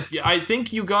did good. I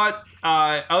think you got,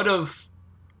 out of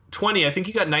 20, I think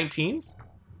you got 19.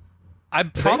 I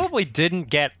probably didn't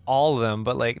get all of them,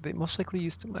 but like they most likely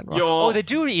used to eat rocks. They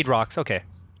do eat rocks. Okay.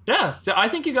 Yeah, so I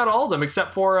think you got all of them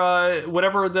except for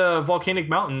whatever the volcanic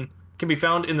mountain can be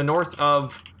found in the north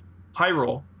of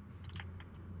Hyrule.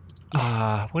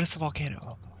 What is the volcano?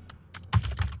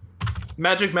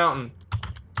 Magic Mountain.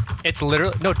 It's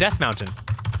literally Death Mountain.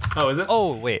 Oh, is it?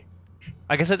 Oh, wait.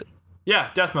 I guess it. Yeah,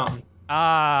 Death Mountain.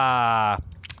 Darn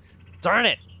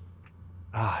it.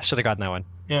 I should have gotten that one.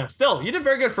 Yeah, still, you did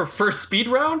very good for first speed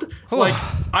round. Like,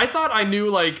 I thought I knew,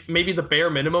 like, maybe the bare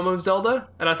minimum of Zelda,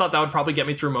 and I thought that would probably get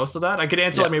me through most of that. I could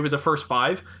answer, like, maybe the first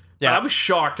 5. Yeah. But I was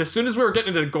shocked. As soon as we were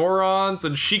getting into Gorons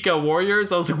and Sheikah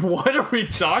Warriors, I was like, what are we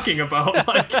talking about?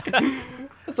 Like,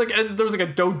 it's like, and there was, like,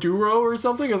 a Doduro or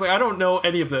something. I was like, I don't know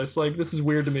any of this. Like, this is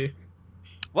weird to me.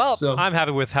 Well, I'm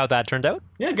happy with how that turned out.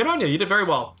 Yeah, good on you. You did very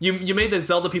well. You made the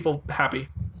Zelda people happy.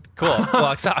 Cool.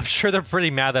 Well, I'm sure they're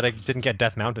pretty mad that I didn't get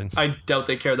Death Mountain. I doubt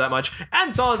they care that much.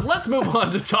 And thus, let's move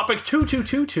on to topic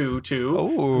 2222,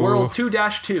 World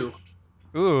 2-2.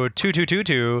 Ooh,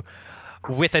 2222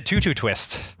 with a tutu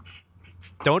twist.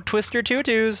 Don't twist your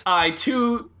tutus. I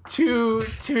twos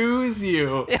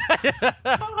you.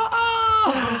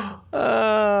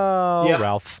 Oh,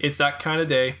 Ralph. It's that kind of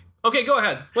day. Okay, go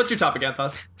ahead. What's your topic,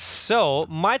 Anthos? So,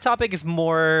 my topic is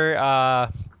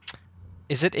more...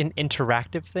 Is it an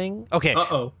interactive thing? Okay.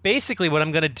 Basically, what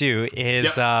I'm going to do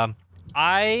is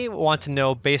I want to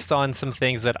know, based on some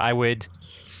things that I would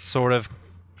sort of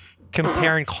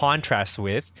compare and contrast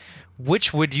with,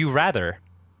 which would you rather?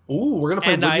 Ooh, we're going to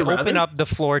play Would You Rather? And I open up the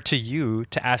floor to you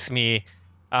to ask me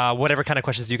whatever kind of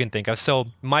questions you can think of. So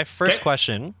my first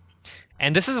question,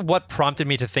 and this is what prompted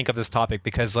me to think of this topic,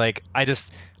 because like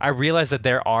I realized that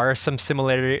there are some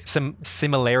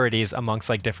similarities amongst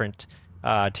like different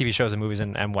TV shows and movies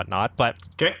and whatnot. But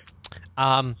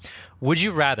would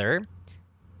you rather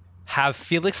have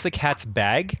Felix the Cat's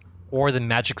bag or the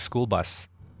Magic School Bus?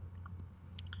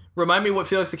 Remind me what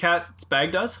Felix the Cat's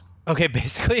bag does. Okay,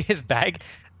 basically his bag,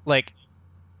 like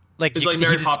it's like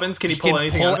Mary Poppins. Can he pull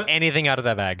anything out of it? Anything out of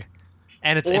that bag,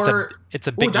 and it's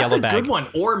a big yellow bag. That's a good one.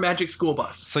 Or Magic School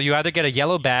Bus. So you either get a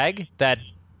yellow bag that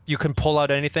you can pull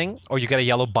out anything, or you get a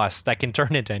yellow bus that can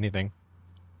turn into anything.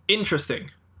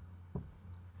 Interesting.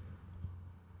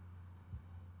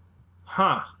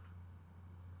 Huh.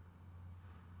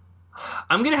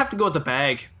 I'm gonna have to go with the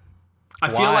bag. I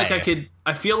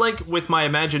feel like with my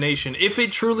imagination, if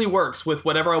it truly works with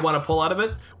whatever I want to pull out of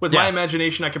it, with my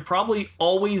imagination, I could probably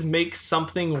always make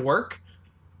something work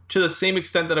to the same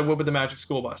extent that I would with the Magic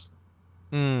School Bus.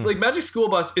 Like, Magic School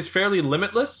Bus is fairly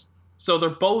limitless, so they're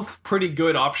both pretty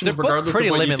good options regardless of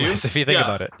what you do. If you think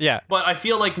about it. Yeah. But I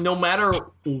feel like no matter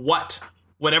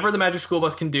whatever the Magic School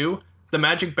Bus can do, the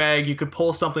magic bag, you could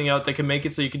pull something out that can make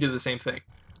it so you can do the same thing.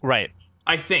 Right.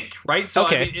 I think, right? So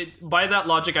I mean, by that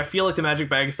logic, I feel like the magic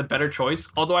bag is the better choice.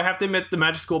 Although I have to admit, the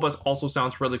Magic School Bus also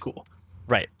sounds really cool.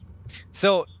 Right.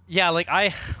 So, yeah, like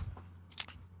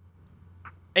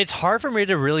it's hard for me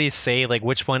to really say like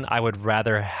which one I would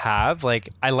rather have. Like,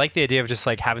 I like the idea of just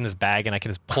like having this bag and I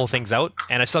can just pull things out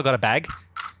and I still got a bag.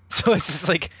 So it's just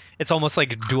like, it's almost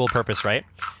like dual purpose, right?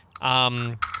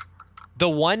 The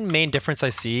one main difference I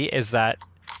see is that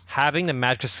having the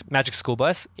Magic School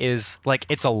Bus is like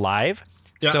it's alive.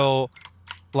 Yeah. So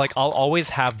like I'll always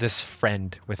have this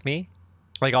friend with me.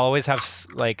 Like I'll always have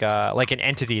like an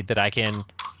entity that I can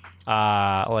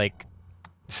like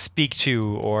speak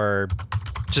to or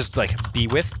just like be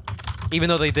with. Even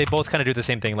though they both kind of do the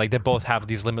same thing. Like they both have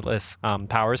these limitless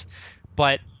powers.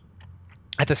 But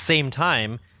at the same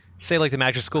time, say like the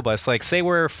Magic School Bus, like say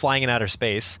we're flying in outer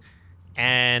space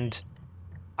and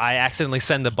I accidentally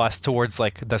send the bus towards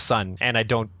like the sun and I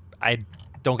don't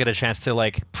get a chance to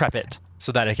like prep it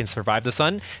so that it can survive the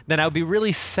sun, then I would be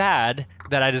really sad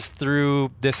that I just threw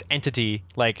this entity,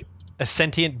 like a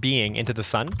sentient being, into the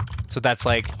sun. So that's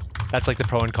like the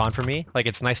pro and con for me. Like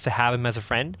it's nice to have him as a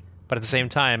friend, but at the same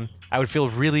time, I would feel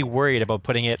really worried about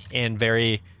putting it in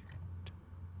very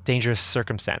dangerous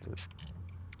circumstances.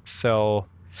 So,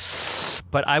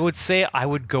 but I would say I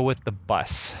would go with the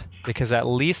bus. Because at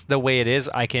least the way it is,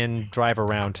 I can drive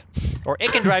around. Or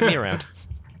it can drive me around.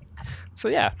 So,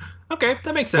 yeah. Okay,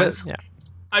 that makes sense. Yeah.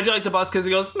 I do like the bus because it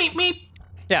goes, meep, meep.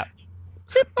 Yeah.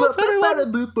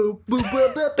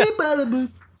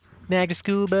 Magic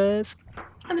School Bus.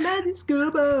 Magic School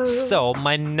Bus. So,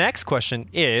 my next question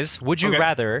is, would you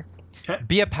rather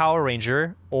be a Power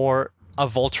Ranger or a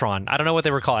Voltron? I don't know what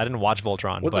they were called. I didn't watch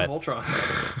Voltron. What's a Voltron?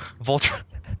 Voltron.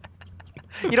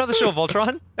 You know the show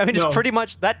Voltron? I mean, it's pretty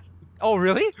much that... Oh,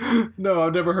 really? No,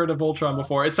 I've never heard of Voltron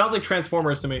before. It sounds like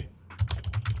Transformers to me.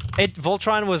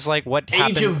 Voltron was like what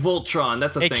happened... Age of Voltron,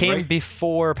 that's a thing, It came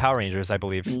before Power Rangers, I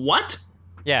believe. What?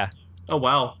 Yeah. Oh,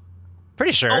 wow.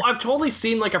 Pretty sure. Oh, I've totally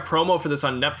seen like a promo for this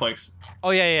on Netflix.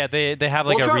 Oh yeah. They have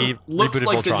like Voltron looks rebooted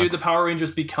like Voltron. the dude the Power Rangers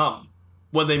become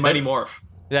when they Mighty Morph.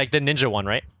 Like the ninja one,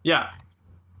 right? Yeah.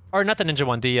 Or not the ninja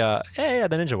one. The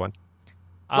the ninja one.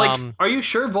 Like, are you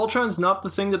sure Voltron's not the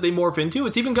thing that they morph into?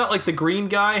 It's even got like the green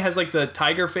guy has like the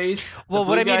tiger face. Well,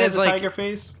 what I mean is like tiger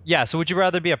face. Yeah. So would you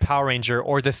rather be a Power Ranger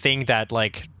or the thing that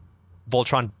like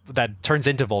Voltron that turns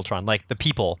into Voltron, like the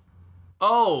people?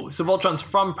 Oh, so Voltron's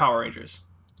from Power Rangers.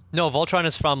 No, Voltron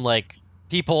is from like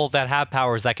people that have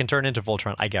powers that can turn into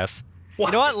Voltron, I guess. What?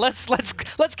 You know what? Let's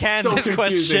can So this confusing.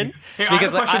 question. Here, I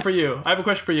have a question for you. I have a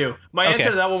question for you. My answer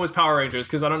to that one was Power Rangers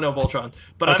because I don't know Voltron,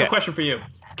 but I have a question for you.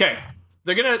 Okay,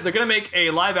 they're gonna make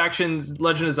a live action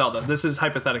Legend of Zelda. This is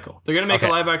hypothetical. They're gonna make a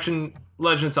live action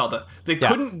Legend of Zelda. They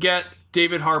couldn't get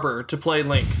David Harbour to play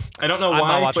Link. I don't know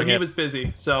why, but he was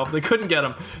busy, so they couldn't get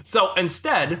him. So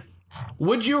instead,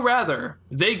 would you rather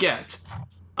they get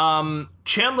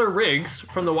Chandler Riggs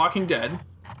from The Walking Dead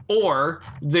or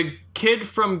the kid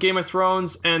from Game of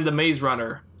Thrones and The Maze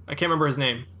Runner? I can't remember his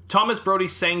name. Thomas Brody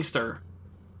Sangster.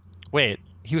 Wait,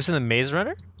 he was in the Maze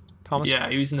Runner? Yeah,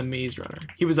 he was in The Maze Runner.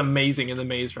 He was amazing in The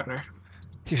Maze Runner.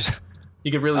 He was.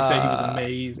 You could really say he was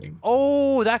amazing.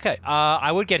 Oh, that guy.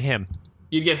 I would get him.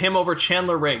 You'd get him over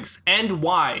Chandler Riggs. And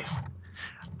why?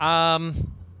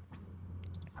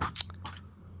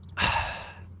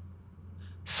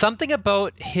 Something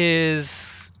about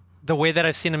the way that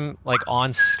I've seen him like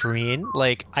on screen,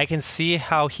 like I can see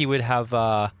how he would have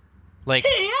like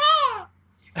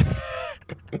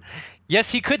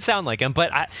yes, he could sound like him,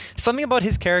 but something about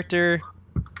his character,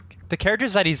 the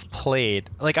characters that he's played,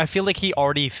 like I feel like he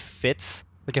already fits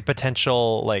like a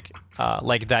potential like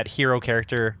that hero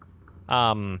character.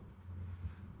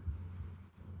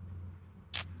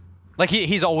 Like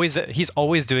he's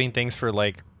always doing things for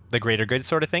like the greater good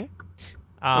sort of thing.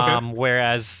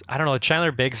 Whereas I don't know,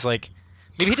 Chandler Biggs, like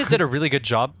maybe he just did a really good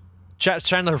job.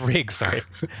 Chandler Riggs, sorry.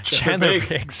 Chandler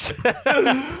Riggs.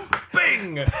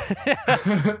 Bing!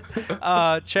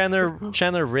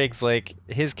 Chandler Riggs, like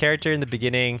his character in the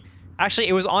beginning, actually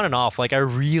it was on and off. Like I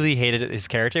really hated his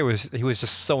character. He was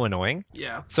just so annoying.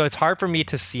 Yeah. So it's hard for me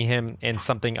to see him in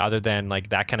something other than like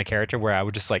that kind of character where I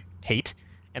would just like hate,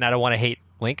 and I don't want to hate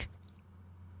Link.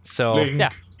 So Link, yeah.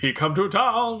 He come to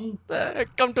town.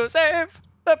 Come to save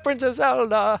the Princess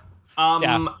Zelda.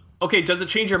 Okay, does it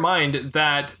change your mind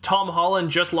that Tom Holland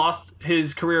just lost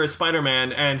his career as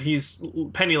Spider-Man and he's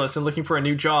penniless and looking for a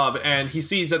new job, and he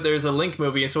sees that there's a Link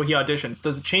movie and so he auditions?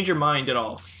 Does it change your mind at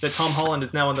all that Tom Holland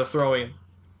is now in the throw-in?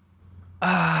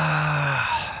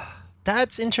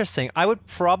 That's interesting. I would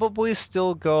probably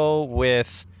still go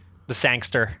with the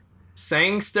Sangster.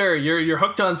 Sangster, you're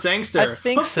hooked on Sangster. I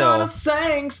think hooked so. On a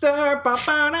Sangster. But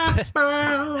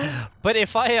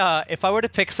if I were to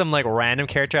pick some like random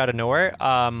character out of nowhere,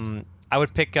 I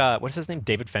would pick what's his name?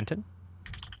 David Fenton.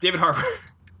 David Harbour.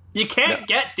 You can't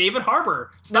get David Harbour.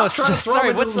 Stop trying to throw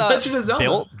him into Legend of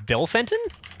Zelda. Bill Fenton?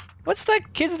 What's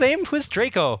that kid's name? Who's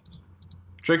Draco?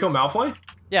 Draco Malfoy?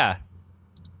 Yeah.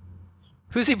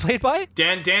 Who's he played by?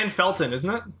 Dan Felton, isn't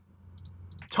it?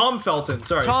 Tom Felton,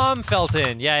 sorry. Tom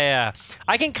Felton, yeah.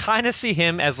 I can kind of see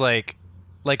him as like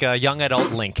a young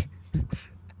adult Link.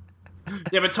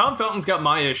 Yeah, but Tom Felton's got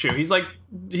my issue. He's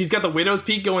got the widow's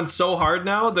peak going so hard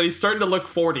now that he's starting to look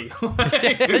 40.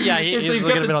 Yeah, he's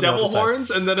got the devil horns,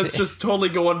 and then it's just totally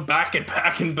going back and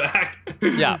back and back.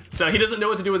 Yeah. So he doesn't know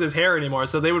what to do with his hair anymore,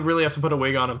 so they would really have to put a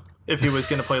wig on him if he was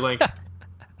going to play Link.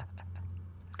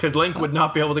 Because Link would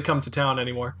not be able to come to town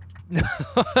anymore.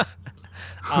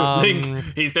 Link,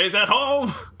 he stays at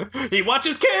home. He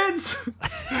watches kids.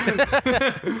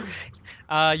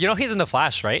 He's in The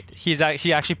Flash, right? He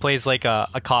actually plays like a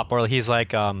cop, or he's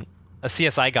like a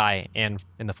CSI guy in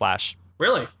The Flash.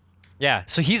 Really? Yeah.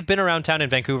 So he's been around town in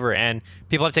Vancouver, and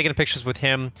people have taken pictures with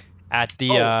him at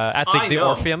the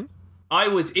Orpheum. I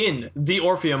was in the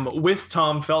Orpheum with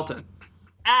Tom Felton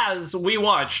as we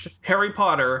watched Harry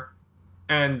Potter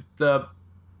and the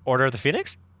Order of the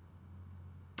Phoenix.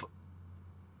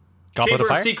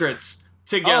 Chamber of Secrets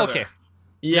together. Oh, okay.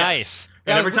 Yes. Nice.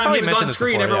 And every time he was on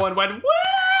screen, everyone went, "Woo!"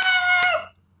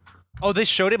 Oh, they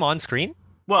showed him on screen?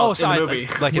 Well, in the movie.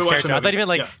 Like his character. I thought even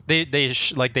like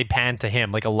they panned to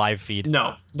him like a live feed.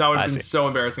 No, that would have been so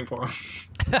embarrassing for him.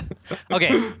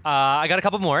 Okay, I got a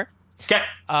couple more. Okay.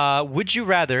 Would you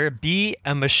rather be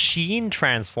a machine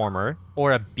transformer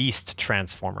or a beast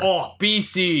transformer? Oh,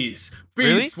 Beasties.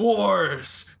 Beast Really?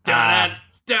 Wars. Dun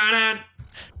dun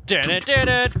dun.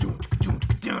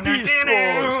 Beast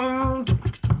Wars.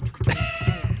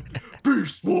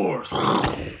 Beast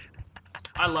Wars.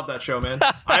 I love that show, man.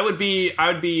 I would be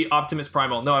Optimus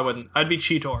Primal. No, I wouldn't. I'd be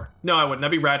Cheetor. No, I wouldn't.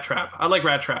 I'd be Rat Trap. I like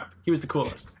Rat Trap. He was the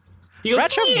coolest. He goes,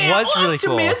 Rat Trap was really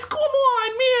cool. Optimus, come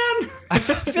on, man. I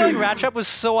feel like Rat Trap was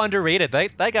so underrated.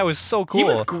 That guy was so cool. He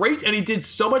was great, and he did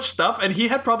so much stuff, and he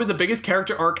had probably the biggest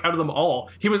character arc out of them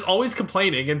all. He was always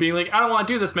complaining and being like, I don't want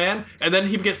to do this, man. And then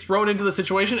he'd get thrown into the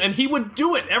situation, and he would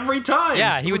do it every time.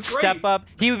 Yeah, he would step up.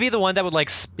 He would be the one that would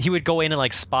like, he would go in and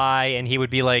like spy, and he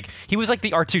would be like, he was like the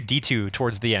R2-D2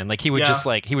 towards the end. Like he would just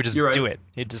do it.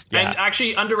 It just, And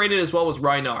actually underrated as well was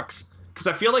Rhinox. Because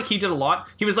I feel like he did a lot.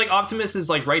 He was like Optimus's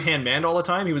like right-hand man all the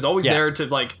time. He was always there to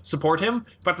like support him.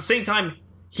 But at the same time,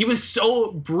 he was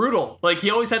so brutal. Like he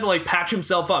always had to like patch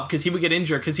himself up because he would get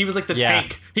injured because he was like the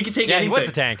tank. He could take anything. Yeah, he was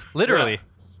the tank. Literally.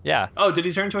 Yeah. Oh, did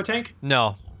he turn into a tank?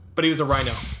 No. But he was a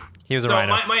Rhino. He was a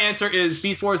Rhino. So my answer is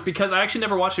Beast Wars because I actually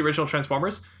never watched the original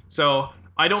Transformers. So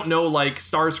I don't know like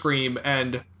Starscream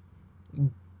and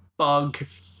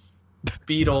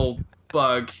Beetle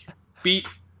Bug.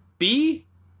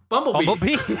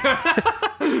 Bumblebee.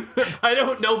 I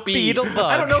don't know Bee. Beetlebug.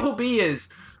 I don't know who Bee is.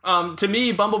 To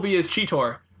me, Bumblebee is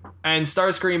Cheetor, and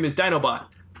Starscream is Dinobot,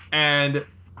 and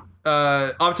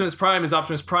Optimus Prime is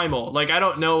Optimus Primal. Like I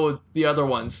don't know the other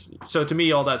ones, so to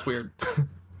me, all that's weird.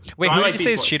 Wait, who did you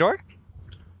say is Cheetor?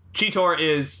 Cheetor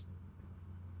is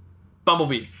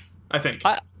Bumblebee, I think.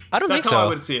 I don't think so. That's how I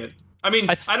would see it. I mean,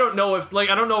 I don't know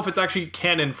if it's actually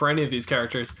canon for any of these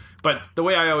characters, but the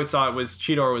way I always saw it was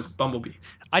Cheetor was Bumblebee.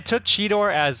 I took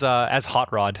Cheetor as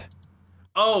Hot Rod.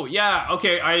 Oh yeah,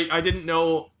 okay. I didn't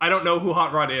know. I don't know who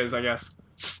Hot Rod is. I guess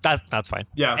that's fine.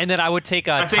 Yeah, and then I would take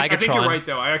Tigatron. I think you're right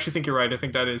though. I actually think you're right. I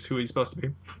think that is who he's supposed to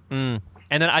be. And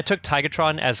then I took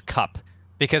Tigatron as Cup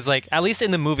because like at least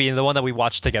in the movie, in the one that we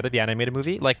watched together, the animated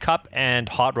movie, like Cup and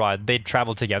Hot Rod they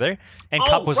traveled together, and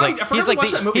Cup was like he's like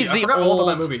the old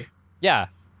that movie. Yeah,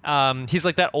 he's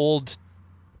like that old.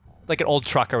 Like an old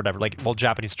truck or whatever, like old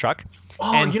Japanese truck.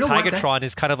 Oh, and you know Tigatron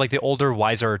is kind of like the older,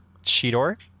 wiser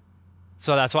Cheetor.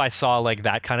 So that's why I saw like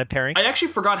that kind of pairing. I actually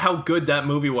forgot how good that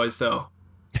movie was, though.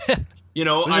 You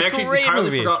know, I actually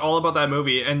entirely forgot all about that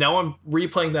movie, and now I'm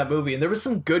replaying that movie, and there was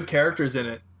some good characters in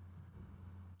it.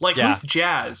 Like, who's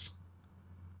Jazz?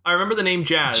 I remember the name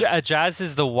Jazz. Jazz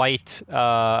is the white...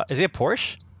 is he a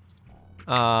Porsche?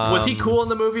 Was he cool in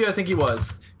the movie? I think he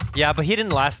was. Yeah, but he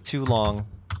didn't last too long.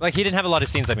 Like, he didn't have a lot of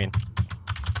scenes, I mean.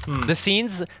 The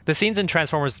scenes in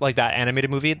Transformers, like that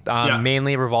animated movie,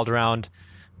 mainly revolved around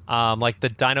like the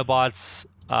Dinobots,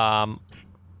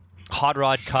 Hot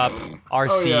Rod, Cup,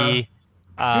 RC,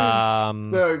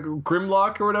 the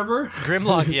Grimlock or whatever.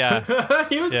 Grimlock, yeah.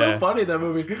 He was so funny in that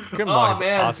movie. Grimlock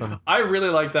is awesome. I really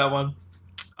like that one.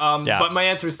 But my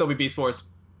answer would still be Beast Wars.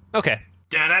 Okay.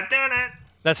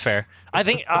 That's fair. I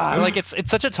think like it's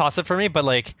such a toss-up for me, but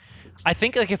like I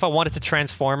think like if I wanted to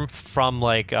transform from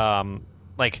like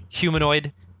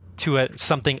humanoid to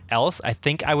something else, I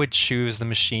think I would choose the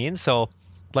machine. So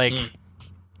like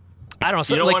I don't know.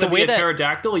 So, you don't like want the to way be a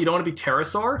pterodactyl. You don't want to be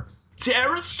pterosaur.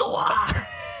 Pterosaur.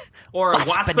 Or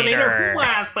Waspinator.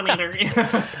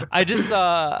 Waspinator. I just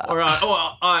or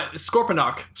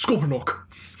Scorponok.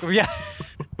 Yeah.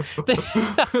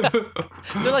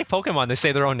 They're like Pokemon. They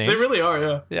say their own names. They really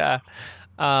are. Yeah.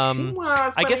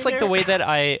 I guess like the way that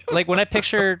I like when I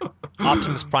picture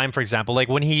Optimus Prime, for example, like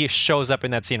when he shows up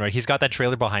in that scene, right? He's got that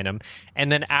trailer behind him,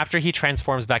 and then after he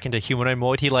transforms back into humanoid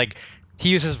mode, he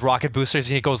uses rocket boosters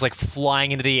and he goes like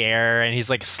flying into the air, and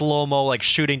he's like slow-mo, like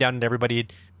shooting down at everybody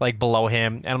like below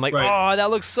him, and I'm like, oh,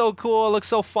 that looks so cool. It looks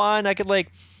so fun. I could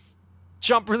like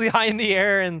jump really high in the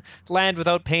air and land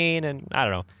without pain, and I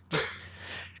don't know.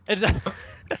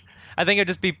 I think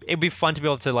it'd be fun to be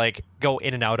able to like go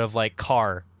in and out of like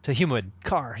car to human.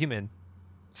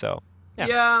 So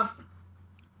yeah.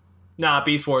 Nah,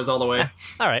 Beast Wars all the way.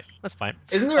 All right, that's fine.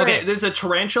 Isn't there there's a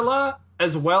tarantula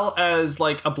as well as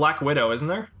like a Black Widow, isn't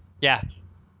there? Yeah,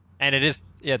 and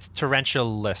it's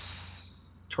Tarantulas.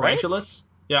 Tarantulas? Right?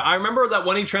 Yeah, I remember that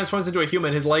when he transforms into a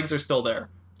human, his legs are still there.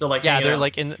 They're like they're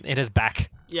like in his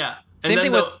back. Yeah. Same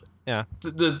thing with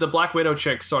the Black Widow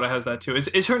chick sort of has that too.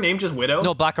 Is her name just Widow?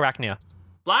 No, Black Arachnia.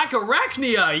 Black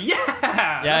Arachnia,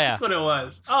 yeah, that's what it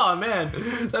was. Oh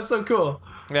man, that's so cool.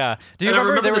 Yeah. Do you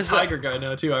remember there was the tiger guy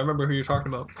now too? I remember who you're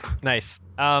talking about. Nice.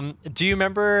 Do you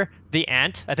remember the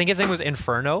ant? I think his name was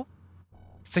Inferno.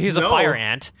 So he was a fire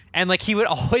ant, and like he would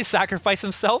always sacrifice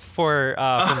himself for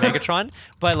Megatron,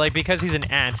 but like because he's an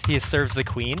ant, he serves the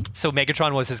queen. So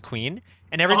Megatron was his queen,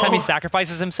 and every time he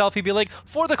sacifices himself, he'd be like,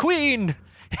 "For the queen."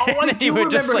 Oh, I do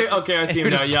remember. Okay, I see him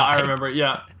now. Yeah, I remember.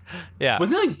 Yeah.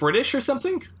 Wasn't he like British or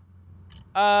something? He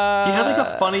had like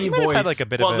a funny voice. Had, like, a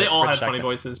bit they all had funny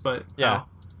voices, but yeah.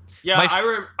 Yeah,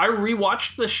 I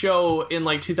rewatched the show in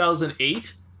like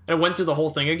 2008 and went through the whole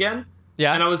thing again.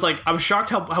 Yeah. And I was shocked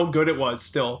how good it was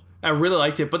still. I really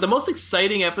liked it. But the most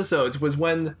exciting episodes was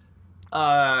when,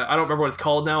 I don't remember what it's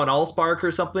called now, an Allspark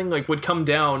or something, like would come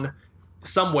down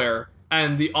somewhere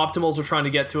and the Optimals were trying to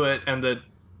get to it and the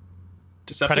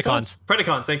Decepticons?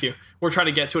 Predacons, thank you. We're trying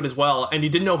to get to it as well. And you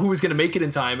didn't know who was going to make it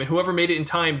in time. And whoever made it in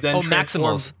time then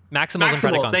transformed. Maximals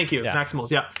and Predacons. Thank you. Yeah.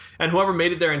 Maximals, yeah. And whoever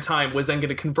made it there in time was then going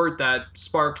to convert that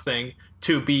spark thing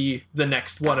to be the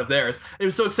next one of theirs. It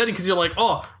was so exciting because you're like,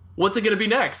 oh, what's it going to be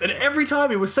next? And every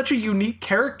time it was such a unique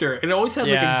character. And it always had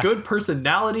like a good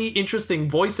personality, interesting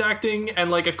voice acting,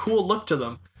 and like a cool look to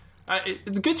them.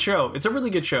 It's a good show. It's a really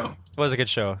good show. It was a good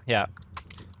show, yeah.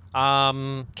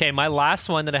 Okay, my last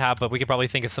one that I have, but we could probably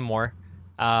think of some more.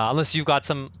 Unless you've got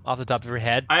some off the top of your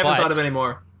head. I haven't thought of any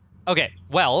more. Okay,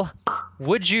 well,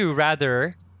 would you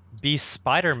rather be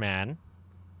Spider-Man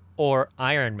or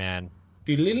Iron Man?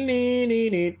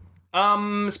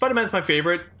 Spider-Man's my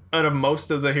favorite out of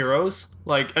most of the heroes.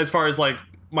 Like, as far as like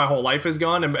my whole life has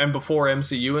gone and before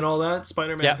MCU and all that,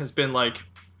 Spider-Man has been like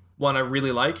one I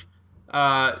really like.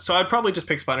 So I'd probably just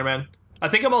pick Spider-Man. I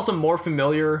think I'm also more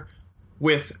familiar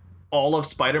with all of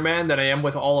Spider-Man than I am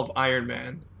with all of Iron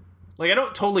Man. Like, I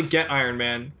don't totally get Iron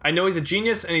Man. I know he's a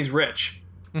genius and he's rich.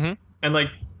 Mm-hmm. And like,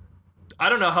 I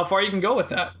don't know how far you can go with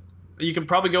that. You can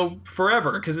probably go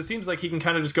forever because it seems like he can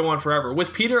kind of just go on forever.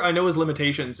 With Peter, I know his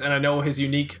limitations and I know his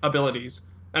unique abilities.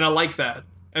 And I like that.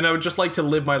 And I would just like to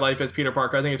live my life as Peter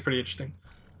Parker. I think it's pretty interesting.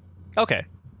 Okay.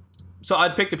 So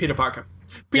I'd pick the Peter Parker.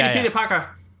 Peter Parker.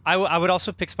 I would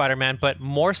also pick Spider-Man, but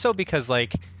more so because,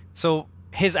 like, so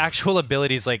his actual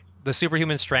abilities, like the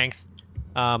superhuman strength,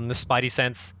 the Spidey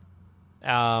sense,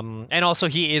 and also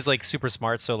he is like super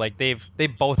smart. So like they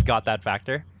both got that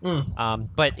factor.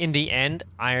 But in the end,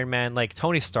 Iron Man, like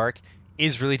Tony Stark,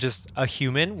 is really just a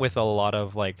human with a lot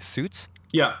of like suits.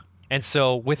 Yeah. And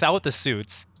so without the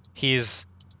suits, he's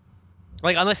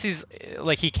like, unless he's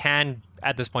like, he can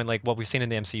at this point, like what we've seen in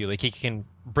the MCU, like he can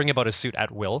bring about a suit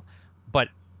at will, but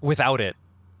without it,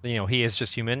 you know, he is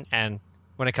just human. And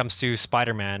when it comes to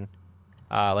Spider-Man,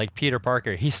 like Peter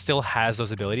Parker, he still has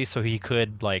those abilities. So he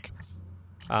could like,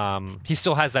 he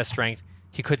still has that strength.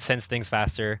 He could sense things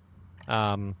faster.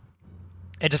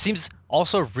 It just seems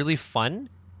also really fun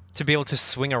to be able to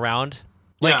swing around.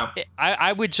 Like,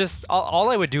 I would just, all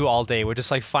I would do all day would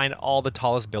just like find all the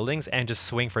tallest buildings and just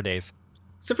swing for days.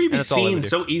 Except for you'd be seen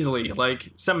so easily,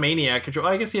 like some maniac control.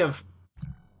 I guess you have,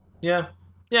 yeah,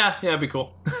 it'd be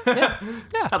cool. Yeah,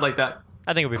 I'd like that.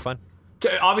 I think it'd be fun.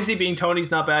 Obviously, being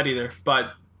Tony's not bad either,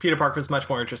 but Peter Parker's much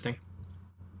more interesting.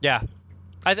 Yeah,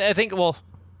 I think, well,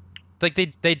 like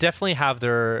they definitely have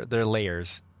their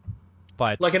layers,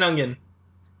 but like an onion.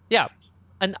 Yeah,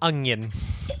 an onion.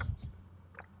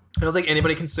 I don't think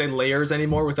anybody can say layers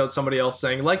anymore without somebody else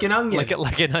saying like an onion. Like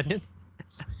an onion.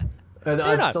 And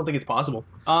I just don't think it's possible.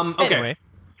 Okay. Anyway.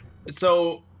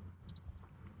 So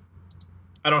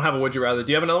I don't have a would you rather.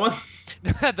 Do you have another one?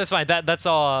 That's fine. That's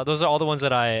all. Those are all the ones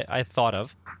that I thought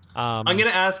of. I'm gonna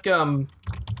ask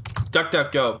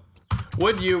DuckDuckGo.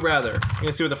 Would you rather? I'm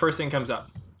gonna see what the first thing comes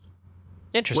up.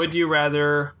 Interesting. Would you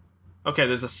rather? Okay,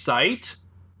 there's a site.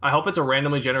 I hope it's a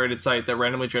randomly generated site that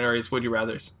randomly generates would you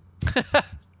rathers.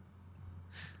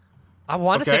 I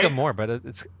want to think of more, but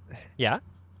it's yeah.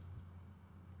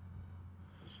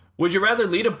 Would you rather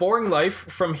lead a boring life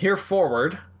from here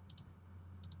forward?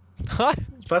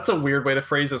 That's a weird way to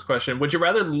phrase this question. Would you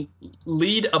rather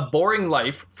lead a boring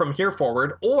life from here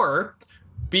forward or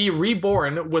be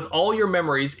reborn with all your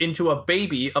memories into a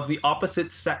baby of the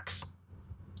opposite sex?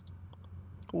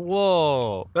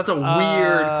 Whoa. That's a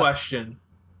weird question.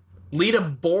 Lead a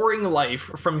boring life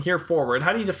from here forward.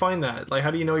 How do you define that? Like,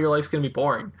 how do you know your life's going to be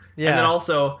boring? Yeah. And then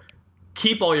also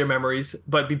keep all your memories,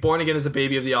 but be born again as a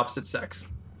baby of the opposite sex.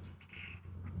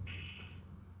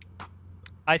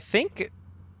 I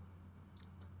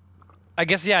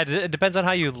guess, yeah, it depends on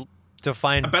how you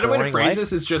define. A better way to phrase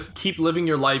this is just keep living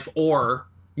your life or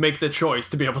make the choice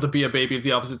to be able to be a baby of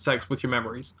the opposite sex with your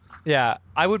memories. Yeah,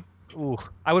 I would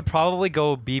probably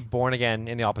go be born again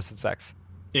in the opposite sex.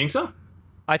 You think so?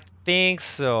 I think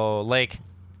so. Like,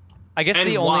 I guess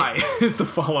and why is the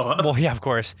follow-up. Well, yeah, of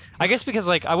course. I guess because,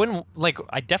 like, I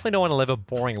definitely don't want to live a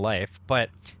boring life, but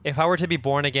if I were to be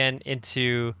born again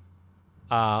into,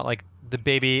 like, the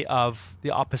baby of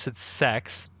the opposite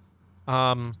sex,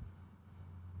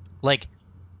 like,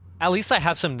 at least I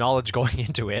have some knowledge going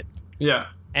into it. Yeah.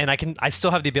 And I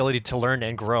still have the ability to learn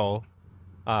and grow.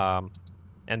 And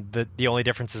the only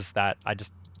difference is that I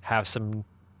just have some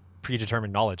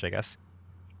predetermined knowledge, I guess.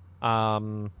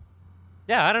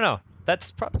 Yeah, I don't know.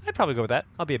 I'd probably go with that.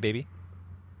 I'll be a baby.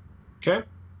 Okay.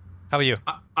 How about you?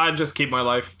 I'd just keep my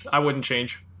life. I wouldn't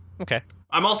change. Okay.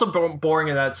 I'm also boring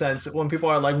in that sense. When people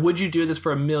are like, would you do this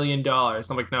for $1 million?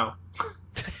 I'm like, no.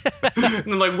 And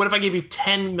then like, what if I gave you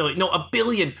 10 million? No, $1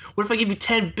 billion. What if I give you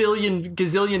 10 billion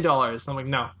gazillion dollars? I'm like,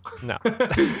 no.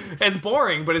 It's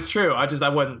boring, but it's true. I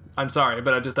wouldn't. I'm sorry,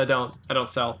 but I don't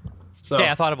sell. So. Okay,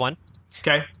 I thought of one.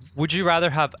 Okay. Would you rather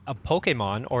have a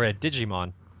Pokemon or a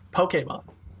Digimon? Pokemon.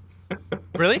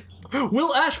 Really?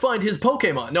 Will Ash find his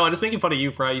Pokemon? No, I'm just making fun of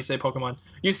you for how you say Pokemon.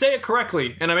 You say it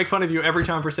correctly, and I make fun of you every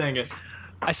time for saying it.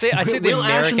 I say the Will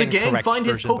American Ash and the gang find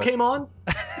his version, Pokemon?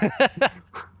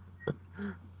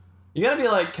 You gotta be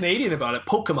like Canadian about it.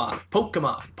 Pokemon.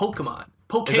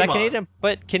 Is that Canadian?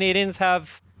 But Canadians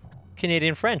have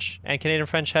Canadian French, and Canadian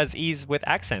French has ease with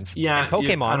accents. Yeah, and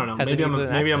Pokemon I don't know. has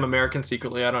maybe I'm American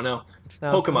secretly. I don't know.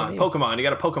 Pokemon. You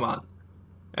got a Pokemon.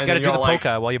 And you got to do the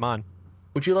Poka while you're on.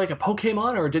 Would you like a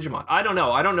Pokemon or a Digimon? I don't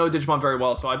know. I don't know Digimon very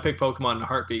well, so I'd pick Pokemon in a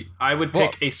heartbeat. I would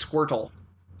pick a Squirtle.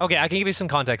 Okay, I can give you some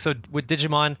context. So with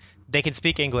Digimon, they can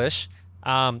speak English.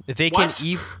 They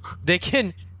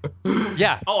can.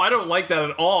 Yeah. Oh, I don't like that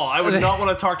at all. I would not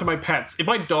want to talk to my pets. If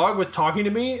my dog was talking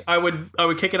to me, I would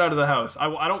kick it out of the house.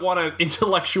 I don't want an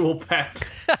intellectual pet.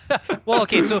 Well,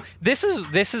 okay, so this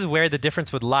is where the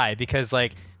difference would lie, because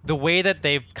like the way that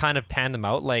they've kind of panned them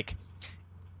out, like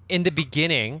in the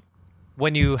beginning,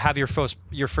 when you have your first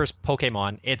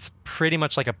Pokemon, it's pretty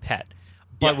much like a pet.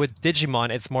 But with Digimon,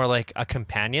 it's more like a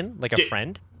companion, like a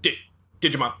friend.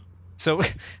 Digimon. So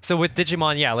with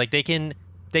Digimon, yeah, like they can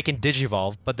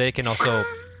digivolve, but they can also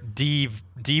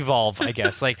devolve, I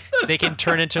guess. Like they can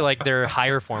turn into like their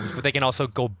higher forms, but they can also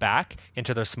go back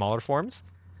into their smaller forms.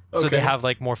 So they have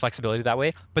like more flexibility that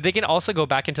way. But they can also go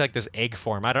back into like this egg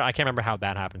form. I can't remember how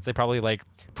that happens. They probably like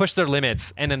push their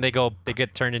limits and then they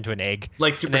get turned into an egg.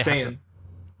 Like Super Saiyan.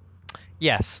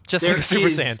 Yes, just like a Super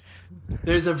Saiyan.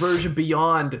 There's a version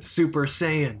beyond Super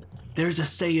Saiyan. There's a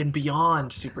Saiyan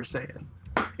beyond Super Saiyan.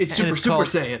 It's Super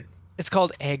Saiyan. It's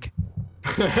called Egg.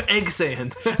 Egg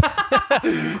Saiyan.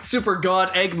 Super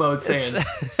God Egg Mode Saiyan.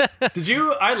 Did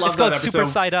you? I love that episode. It's called Super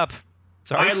Side Up.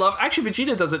 Sorry? Actually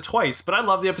Vegeta does it twice, but I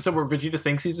love the episode where Vegeta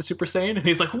thinks he's a Super Saiyan and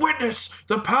he's like, witness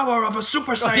the power of a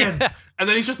Super Saiyan. Yeah. And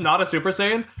then he's just not a Super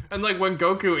Saiyan. And like when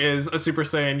Goku is a Super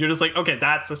Saiyan, you're just like, okay,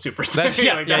 that's a Super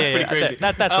Saiyan. That's pretty crazy.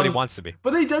 That's what he wants to be.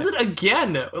 But he does it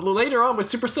again later on with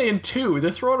Super Saiyan 2.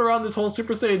 They're throwing around this whole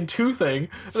Super Saiyan 2 thing.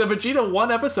 And then Vegeta,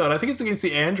 one episode, I think it's against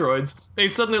the androids,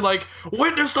 he's suddenly like,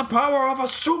 witness the power of a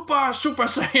Super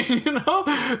Saiyan, you know?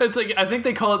 It's like, I think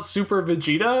they call it Super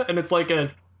Vegeta, and it's like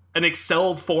an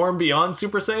excelled form beyond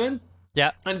Super Saiyan.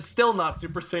 Yeah. And it's still not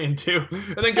Super Saiyan 2.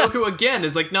 And then Goku again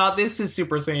is like, nah, this is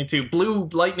Super Saiyan 2. Blue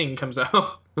lightning comes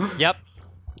out. Yep.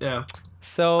 Yeah.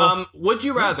 So would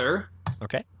you rather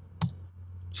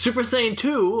Super Saiyan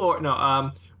 2 or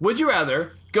no, would you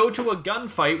rather go to a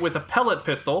gunfight with a pellet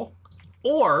pistol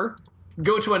or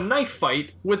go to a knife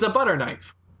fight with a butter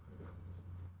knife?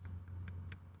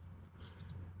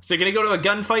 So you're gonna go to a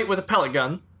gunfight with a pellet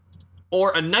gun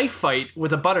or a knife fight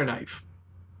with a butter knife?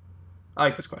 I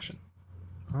like this question.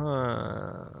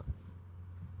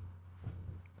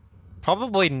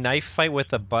 Probably knife fight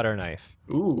with a butter knife.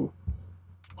 Ooh.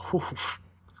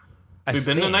 We've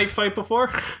been in a knife fight before?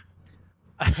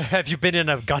 Have you been in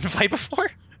a gunfight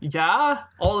before? Yeah,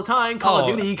 all the time. Call of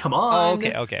Duty, come on.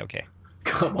 Okay.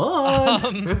 Come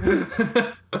on.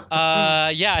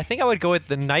 Yeah, I think I would go with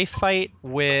the knife fight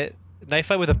with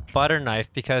a butter knife,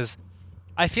 because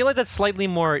I feel like that's slightly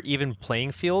more even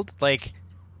playing field. Like,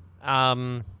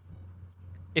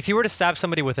 if you were to stab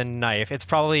somebody with a knife, it's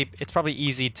probably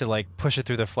easy to like push it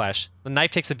through the flesh. The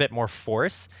knife takes a bit more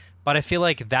force, but I feel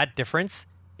like that difference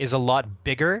is a lot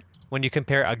bigger when you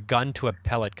compare a gun to a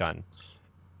pellet gun.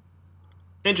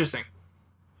 Interesting.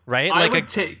 Right? I would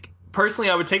take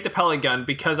the pellet gun,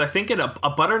 because I think in a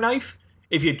butter knife,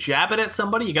 if you jab it at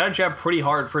somebody, you gotta jab pretty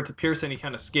hard for it to pierce any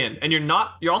kind of skin. And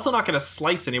you're also not gonna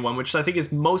slice anyone, which I think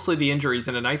is mostly the injuries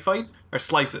in a knife fight, are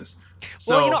slices.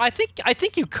 So, well, I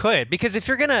think you could, because if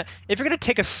you're gonna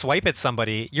take a swipe at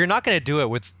somebody, you're not gonna do it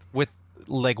with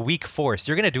like weak force.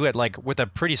 You're gonna do it like with a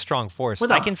pretty strong force.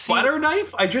 With a butter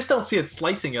knife, I just don't see it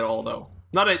slicing at all, though.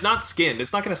 Not skin.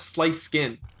 It's not gonna slice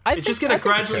skin. It's just gonna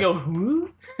gradually go.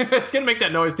 Whoo? It's gonna make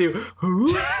that noise too.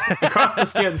 Whoo? Across the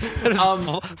skin.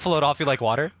 Float off you like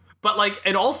water. But like,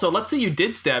 and also, let's say you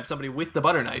did stab somebody with the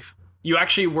butter knife. You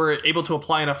actually were able to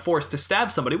apply enough force to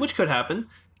stab somebody, which could happen.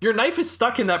 Your knife is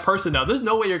stuck in that person now. There's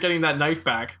no way you're getting that knife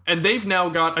back, and they've now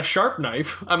got a sharp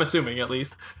knife. I'm assuming, at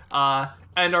least,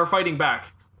 and are fighting back.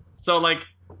 So like,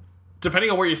 depending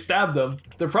on where you stab them,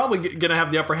 they're probably gonna have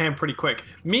the upper hand pretty quick.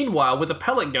 Meanwhile, with a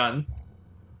pellet gun,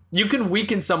 you can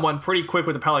weaken someone pretty quick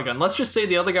with a pellet gun. Let's just say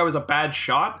the other guy was a bad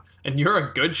shot and you're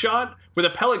a good shot. With a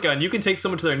pellet gun, you can take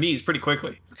someone to their knees pretty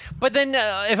quickly. But then,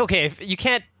 if you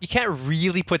can't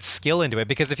really put skill into it,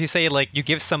 because if you say like you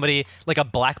give somebody like a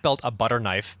black belt a butter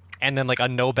knife and then like a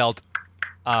no belt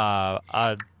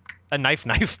a knife,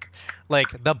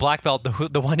 like the black belt,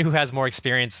 the one who has more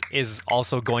experience is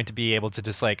also going to be able to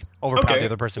just like overpower the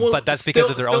other person. Well, but that's because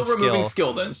of their own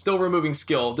skill. Still removing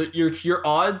skill. Your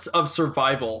odds of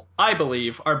survival, I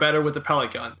believe, are better with the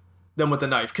pellet gun than with the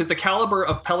knife, because the caliber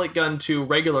of pellet gun to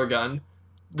regular gun,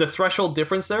 the threshold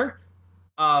difference there,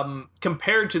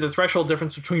 compared to the threshold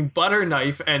difference between butter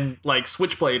knife and like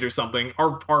switchblade or something,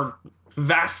 are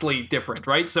vastly different,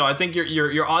 right? So I think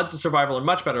your odds of survival are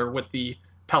much better with the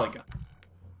pellet gun.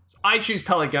 So I choose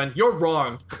pellet gun. You're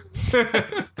wrong.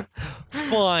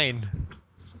 Fine.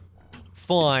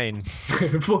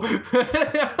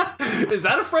 Is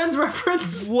that a Friends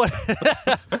reference? What?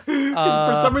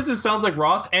 For some reason, it sounds like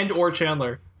Ross and or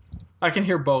Chandler. I can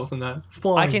hear both in that.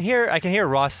 Fine. I can hear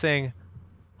Ross saying,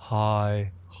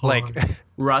 "Hi." Like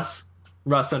Russ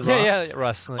and Ross. Yeah,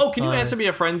 Russ. Like, can you answer me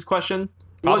a Friends question?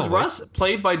 Probably. Was Russ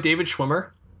played by David Schwimmer?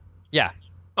 Yeah.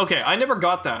 Okay, I never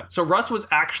got that. So Russ was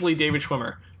actually David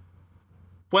Schwimmer.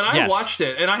 When I watched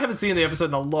it, and I haven't seen the episode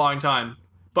in a long time,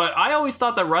 but I always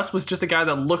thought that Russ was just a guy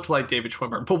that looked like David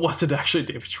Schwimmer, but wasn't actually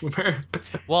David Schwimmer.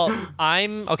 Well,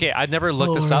 I've never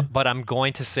looked this up, but I'm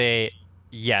going to say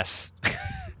yes.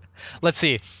 Let's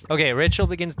see. Okay, Rachel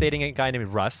begins dating a guy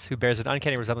named Russ, who bears an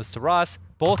uncanny resemblance to Ross.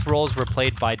 Both roles were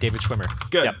played by David Schwimmer.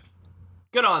 Good. Yep.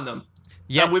 Good on them.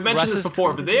 Yeah, we mentioned this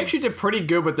before, but they actually did pretty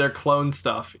good with their clone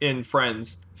stuff in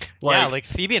Friends. Like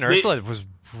Phoebe and Ursula was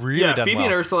really done Phoebe well.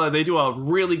 and Ursula, they do a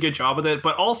really good job with it,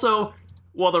 but also,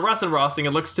 well, the Russ and Ross thing,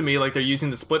 it looks to me like they're using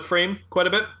the split frame quite a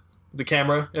bit, the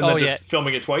camera, and then just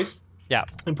filming it twice. Yeah.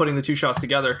 And putting the two shots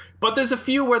together. But there's a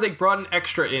few where they brought an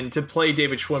extra in to play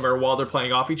David Schwimmer while they're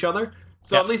playing off each other.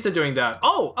 So at least they're doing that.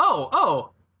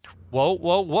 Oh.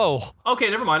 Whoa. Okay,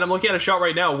 never mind. I'm looking at a shot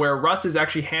right now where Russ is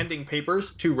actually handing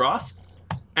papers to Ross,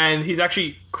 and he's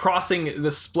actually crossing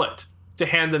the split to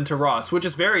hand them to Ross, which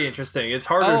is very interesting. It's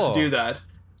harder to do that.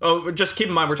 Oh, just keep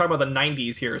in mind, we're talking about the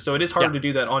 90s here, so it is hard to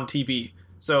do that on TV.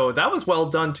 So that was well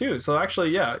done, too. So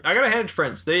actually, I gotta hand it to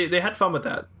Friends. They had fun with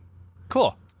that.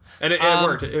 Cool. And it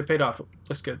worked. It paid off. It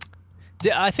looks good.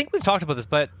 I think we've talked about this,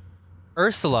 but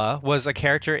Ursula was a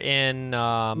character in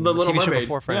the Little TV Mermaid. show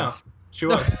before Friends. Yeah, she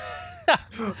was.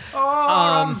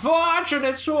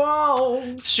 Unfortunate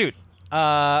soul. Shoot.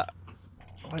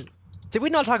 Did we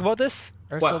not talk about this?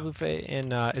 Ursula Buffet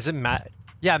in is it Mad?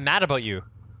 Yeah, Mad About You.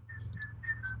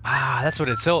 That's what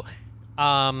it is. So,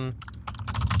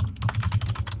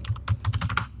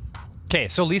 okay,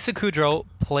 so Lisa Kudrow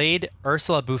played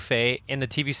Ursula Buffet in the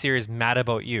TV series Mad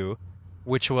About You,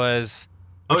 which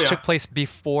took place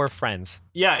before Friends.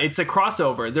 Yeah, it's a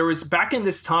crossover. There was, back in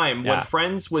this time when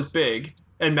Friends was big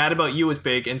and Mad About You was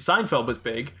big and Seinfeld was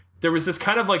big, there was this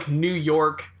kind of like New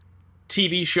York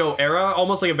TV show era,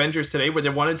 almost like Avengers today, where they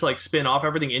wanted to like spin off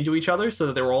everything into each other so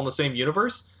that they were all in the same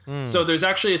universe. So there's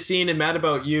actually a scene in Mad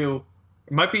About You,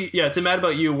 it's in Mad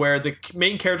About You, where the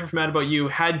main character from Mad About You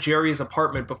had Jerry's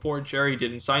apartment before Jerry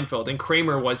did in Seinfeld, and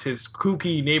Kramer was his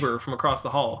kooky neighbor from across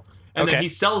the hall. And then he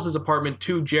sells his apartment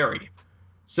to Jerry.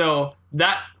 So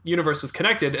that universe was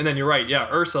connected, and then you're right,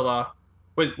 Ursula.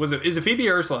 Is it Phoebe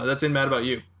or Ursula that's in Mad About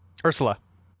You? Ursula.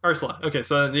 Okay,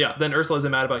 so then Ursula's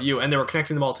in Mad About You, and they were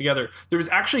connecting them all together. There was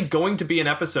actually going to be an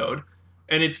episode,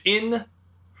 and it's in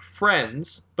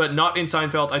Friends, but not in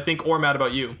Seinfeld, I think, or Mad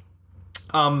About You,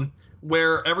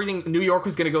 where New York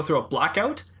was going to go through a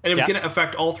blackout, and it was going to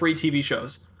affect all three TV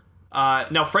shows.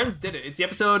 Now, Friends did it. It's the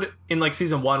episode in like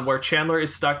season 1 where Chandler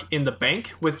is stuck in the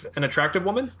bank with an attractive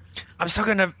woman. I'm stuck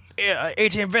in an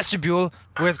ATM vestibule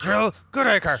with Jill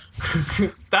Goodacre.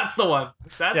 That's the one.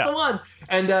 That's the one.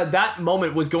 And that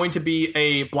moment was going to be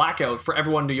a blackout for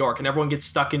everyone in New York, and everyone gets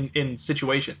stuck in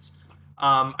situations.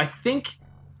 I think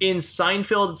in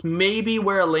Seinfeld, it's maybe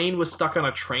where Elaine was stuck on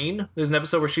a train. There's an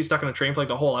episode where she's stuck on a train for like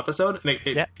the whole episode, and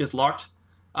it gets locked.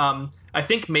 I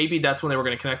think maybe that's when they were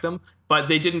going to connect them, but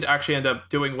they didn't actually end up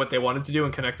doing what they wanted to do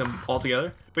and connect them all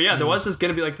together. But there was going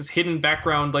to be like this hidden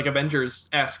background, like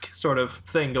Avengers-esque sort of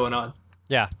thing going on.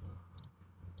 Yeah.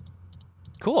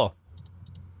 Cool.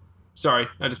 Sorry,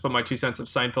 I just put my 2 cents of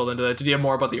Seinfeld into that. Did you have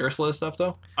more about the Ursula stuff,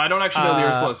 though? I don't actually know the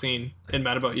Ursula scene in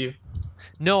Mad About You.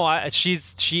 No,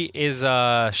 she's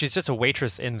just a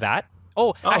waitress in that.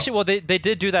 Oh, actually, well, they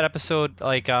did do that episode,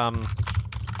 like,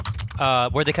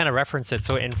 where they kind of reference it.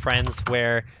 So in Friends,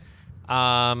 where,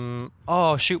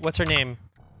 what's her name?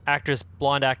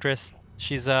 Blonde actress.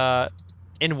 She's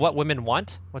in What Women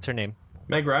Want. What's her name?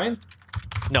 Meg Ryan?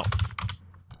 No.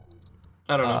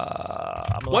 I don't know.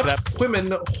 I'm gonna What look it up. women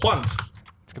want?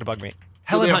 It's gonna bug me.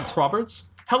 Helen Hunt.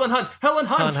 Roberts? Helen Hunt. Helen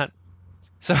Hunt. Helen Hunt.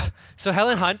 So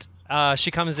Helen Hunt,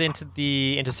 she comes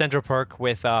into Central Park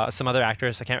with some other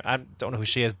actors. I don't know who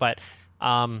she is, but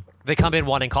they come in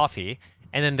wanting coffee,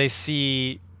 and then they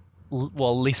see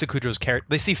Lisa Kudrow's character.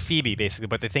 They see Phoebe basically,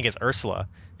 but they think it's Ursula,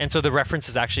 and so the reference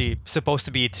is actually supposed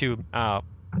to be to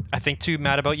I think to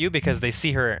Mad About You, because they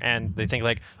see her and they think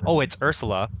like, oh, it's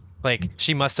Ursula. Like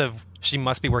she must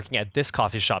be working at this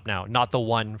coffee shop now, not the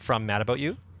one from Mad About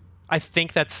You. I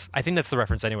think that's the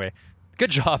reference anyway.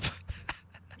 Good job.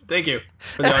 Thank you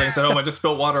for the audience at home. I just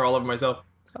spilled water all over myself.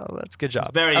 Oh, that's good job.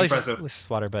 It's very impressive. At least it's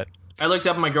water, but I looked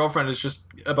up. My girlfriend is just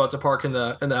about to park in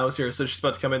the house here, so she's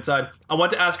about to come inside. I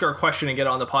want to ask her a question and get it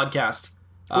on the podcast.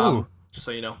 Ooh. Just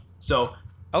so you know. So.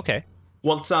 Okay.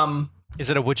 Well, it's Is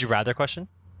it a would you rather question?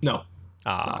 No.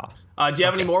 Ah. Do you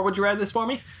have any more would you rather this for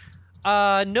me?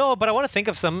 No, but I want to think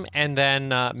of some and then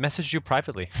message you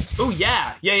privately. Oh,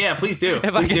 yeah. Please do.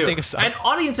 If I can think of some. And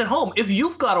audience at home, if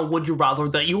you've got a would you rather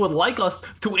that you would like us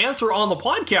to answer on the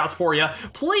podcast for you,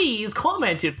 please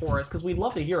comment it for us because we'd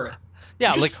love to hear it.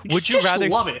 Yeah, would you rather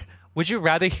love it? Would you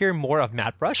rather hear more of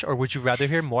Matt Brush or would you rather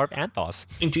hear more of Anthos?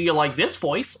 And do you like this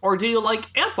voice or do you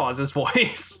like Anthos'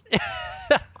 voice?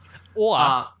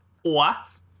 Or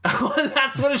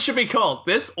that's what it should be called.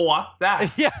 This or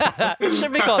that. Yeah, it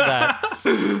should be called that.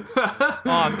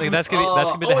 That's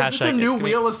gonna be the hashtag. Is this a new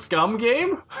Wheel of Scum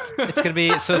game? It's gonna be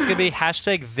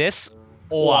hashtag this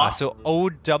or so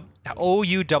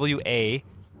OUWA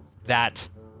that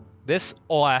this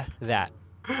or that.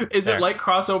 Is it like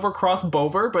crossover cross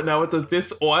bover, but now it's a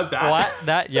this or that? What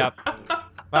that? Yep.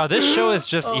 Wow, this show is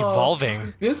just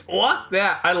evolving. This what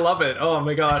that? I love it. Oh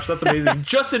my gosh, that's amazing.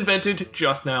 Just invented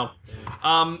just now.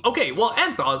 Okay, well,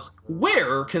 Anthos,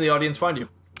 where can the audience find you?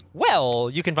 Well,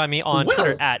 you can find me on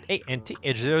Twitter at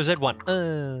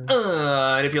ANTH0Z1.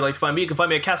 And if you'd like to find me, you can find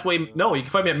me at Castaway. No, you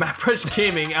can find me at MattBrush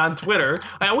Gaming on Twitter.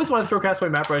 I always want to throw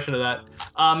Castaway MattBrush into that.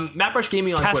 MattBrush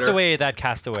Gaming on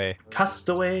Twitter.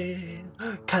 Castaway.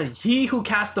 He who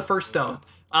cast the first stone.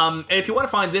 And if you want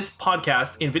to find this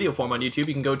podcast in video form on YouTube,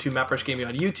 you can go to MattBrush Gaming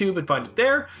on YouTube and find it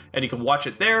there, and you can watch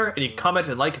it there, and you can comment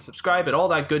and like and subscribe and all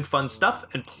that good fun stuff.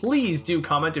 And please do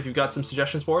comment if you've got some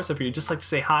suggestions for us. If you'd just like to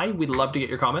say hi, we'd love to get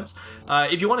your comments.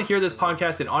 If you want to hear this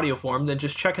podcast in audio form, then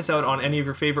just check us out on any of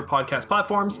your favorite podcast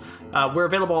platforms. We're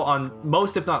available on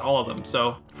most, if not all of them.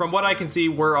 So from what I can see,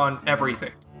 we're on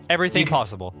everything. Everything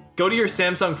possible. Go to your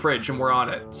Samsung fridge and we're on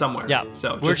it somewhere. Yeah.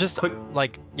 So we're just click.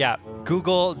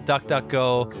 Google,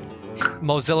 DuckDuckGo,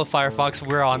 Mozilla Firefox.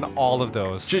 We're on all of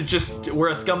those. We're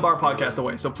a Scumbar podcast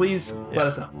away. So please let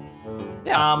us know.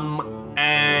 Yeah.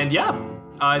 And yeah,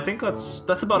 I think that's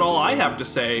about all I have to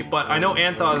say. But I know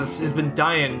Anthos has been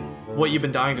dying. What you've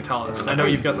been dying to tell us. I know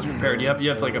you've got this prepared. You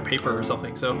have like a paper or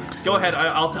something. So go ahead.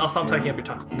 I'll stop taking up your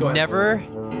time. Go ahead. Never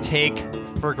take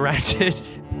for granted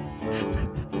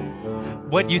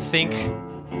what you think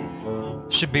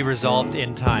should be resolved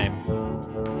in time.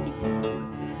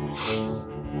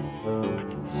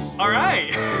 All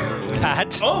right. That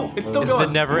it's still is going.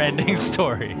 the never-ending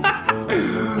story.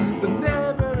 The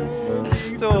never-ending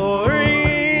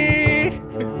story.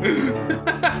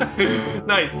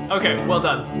 Nice. Okay, well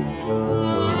done.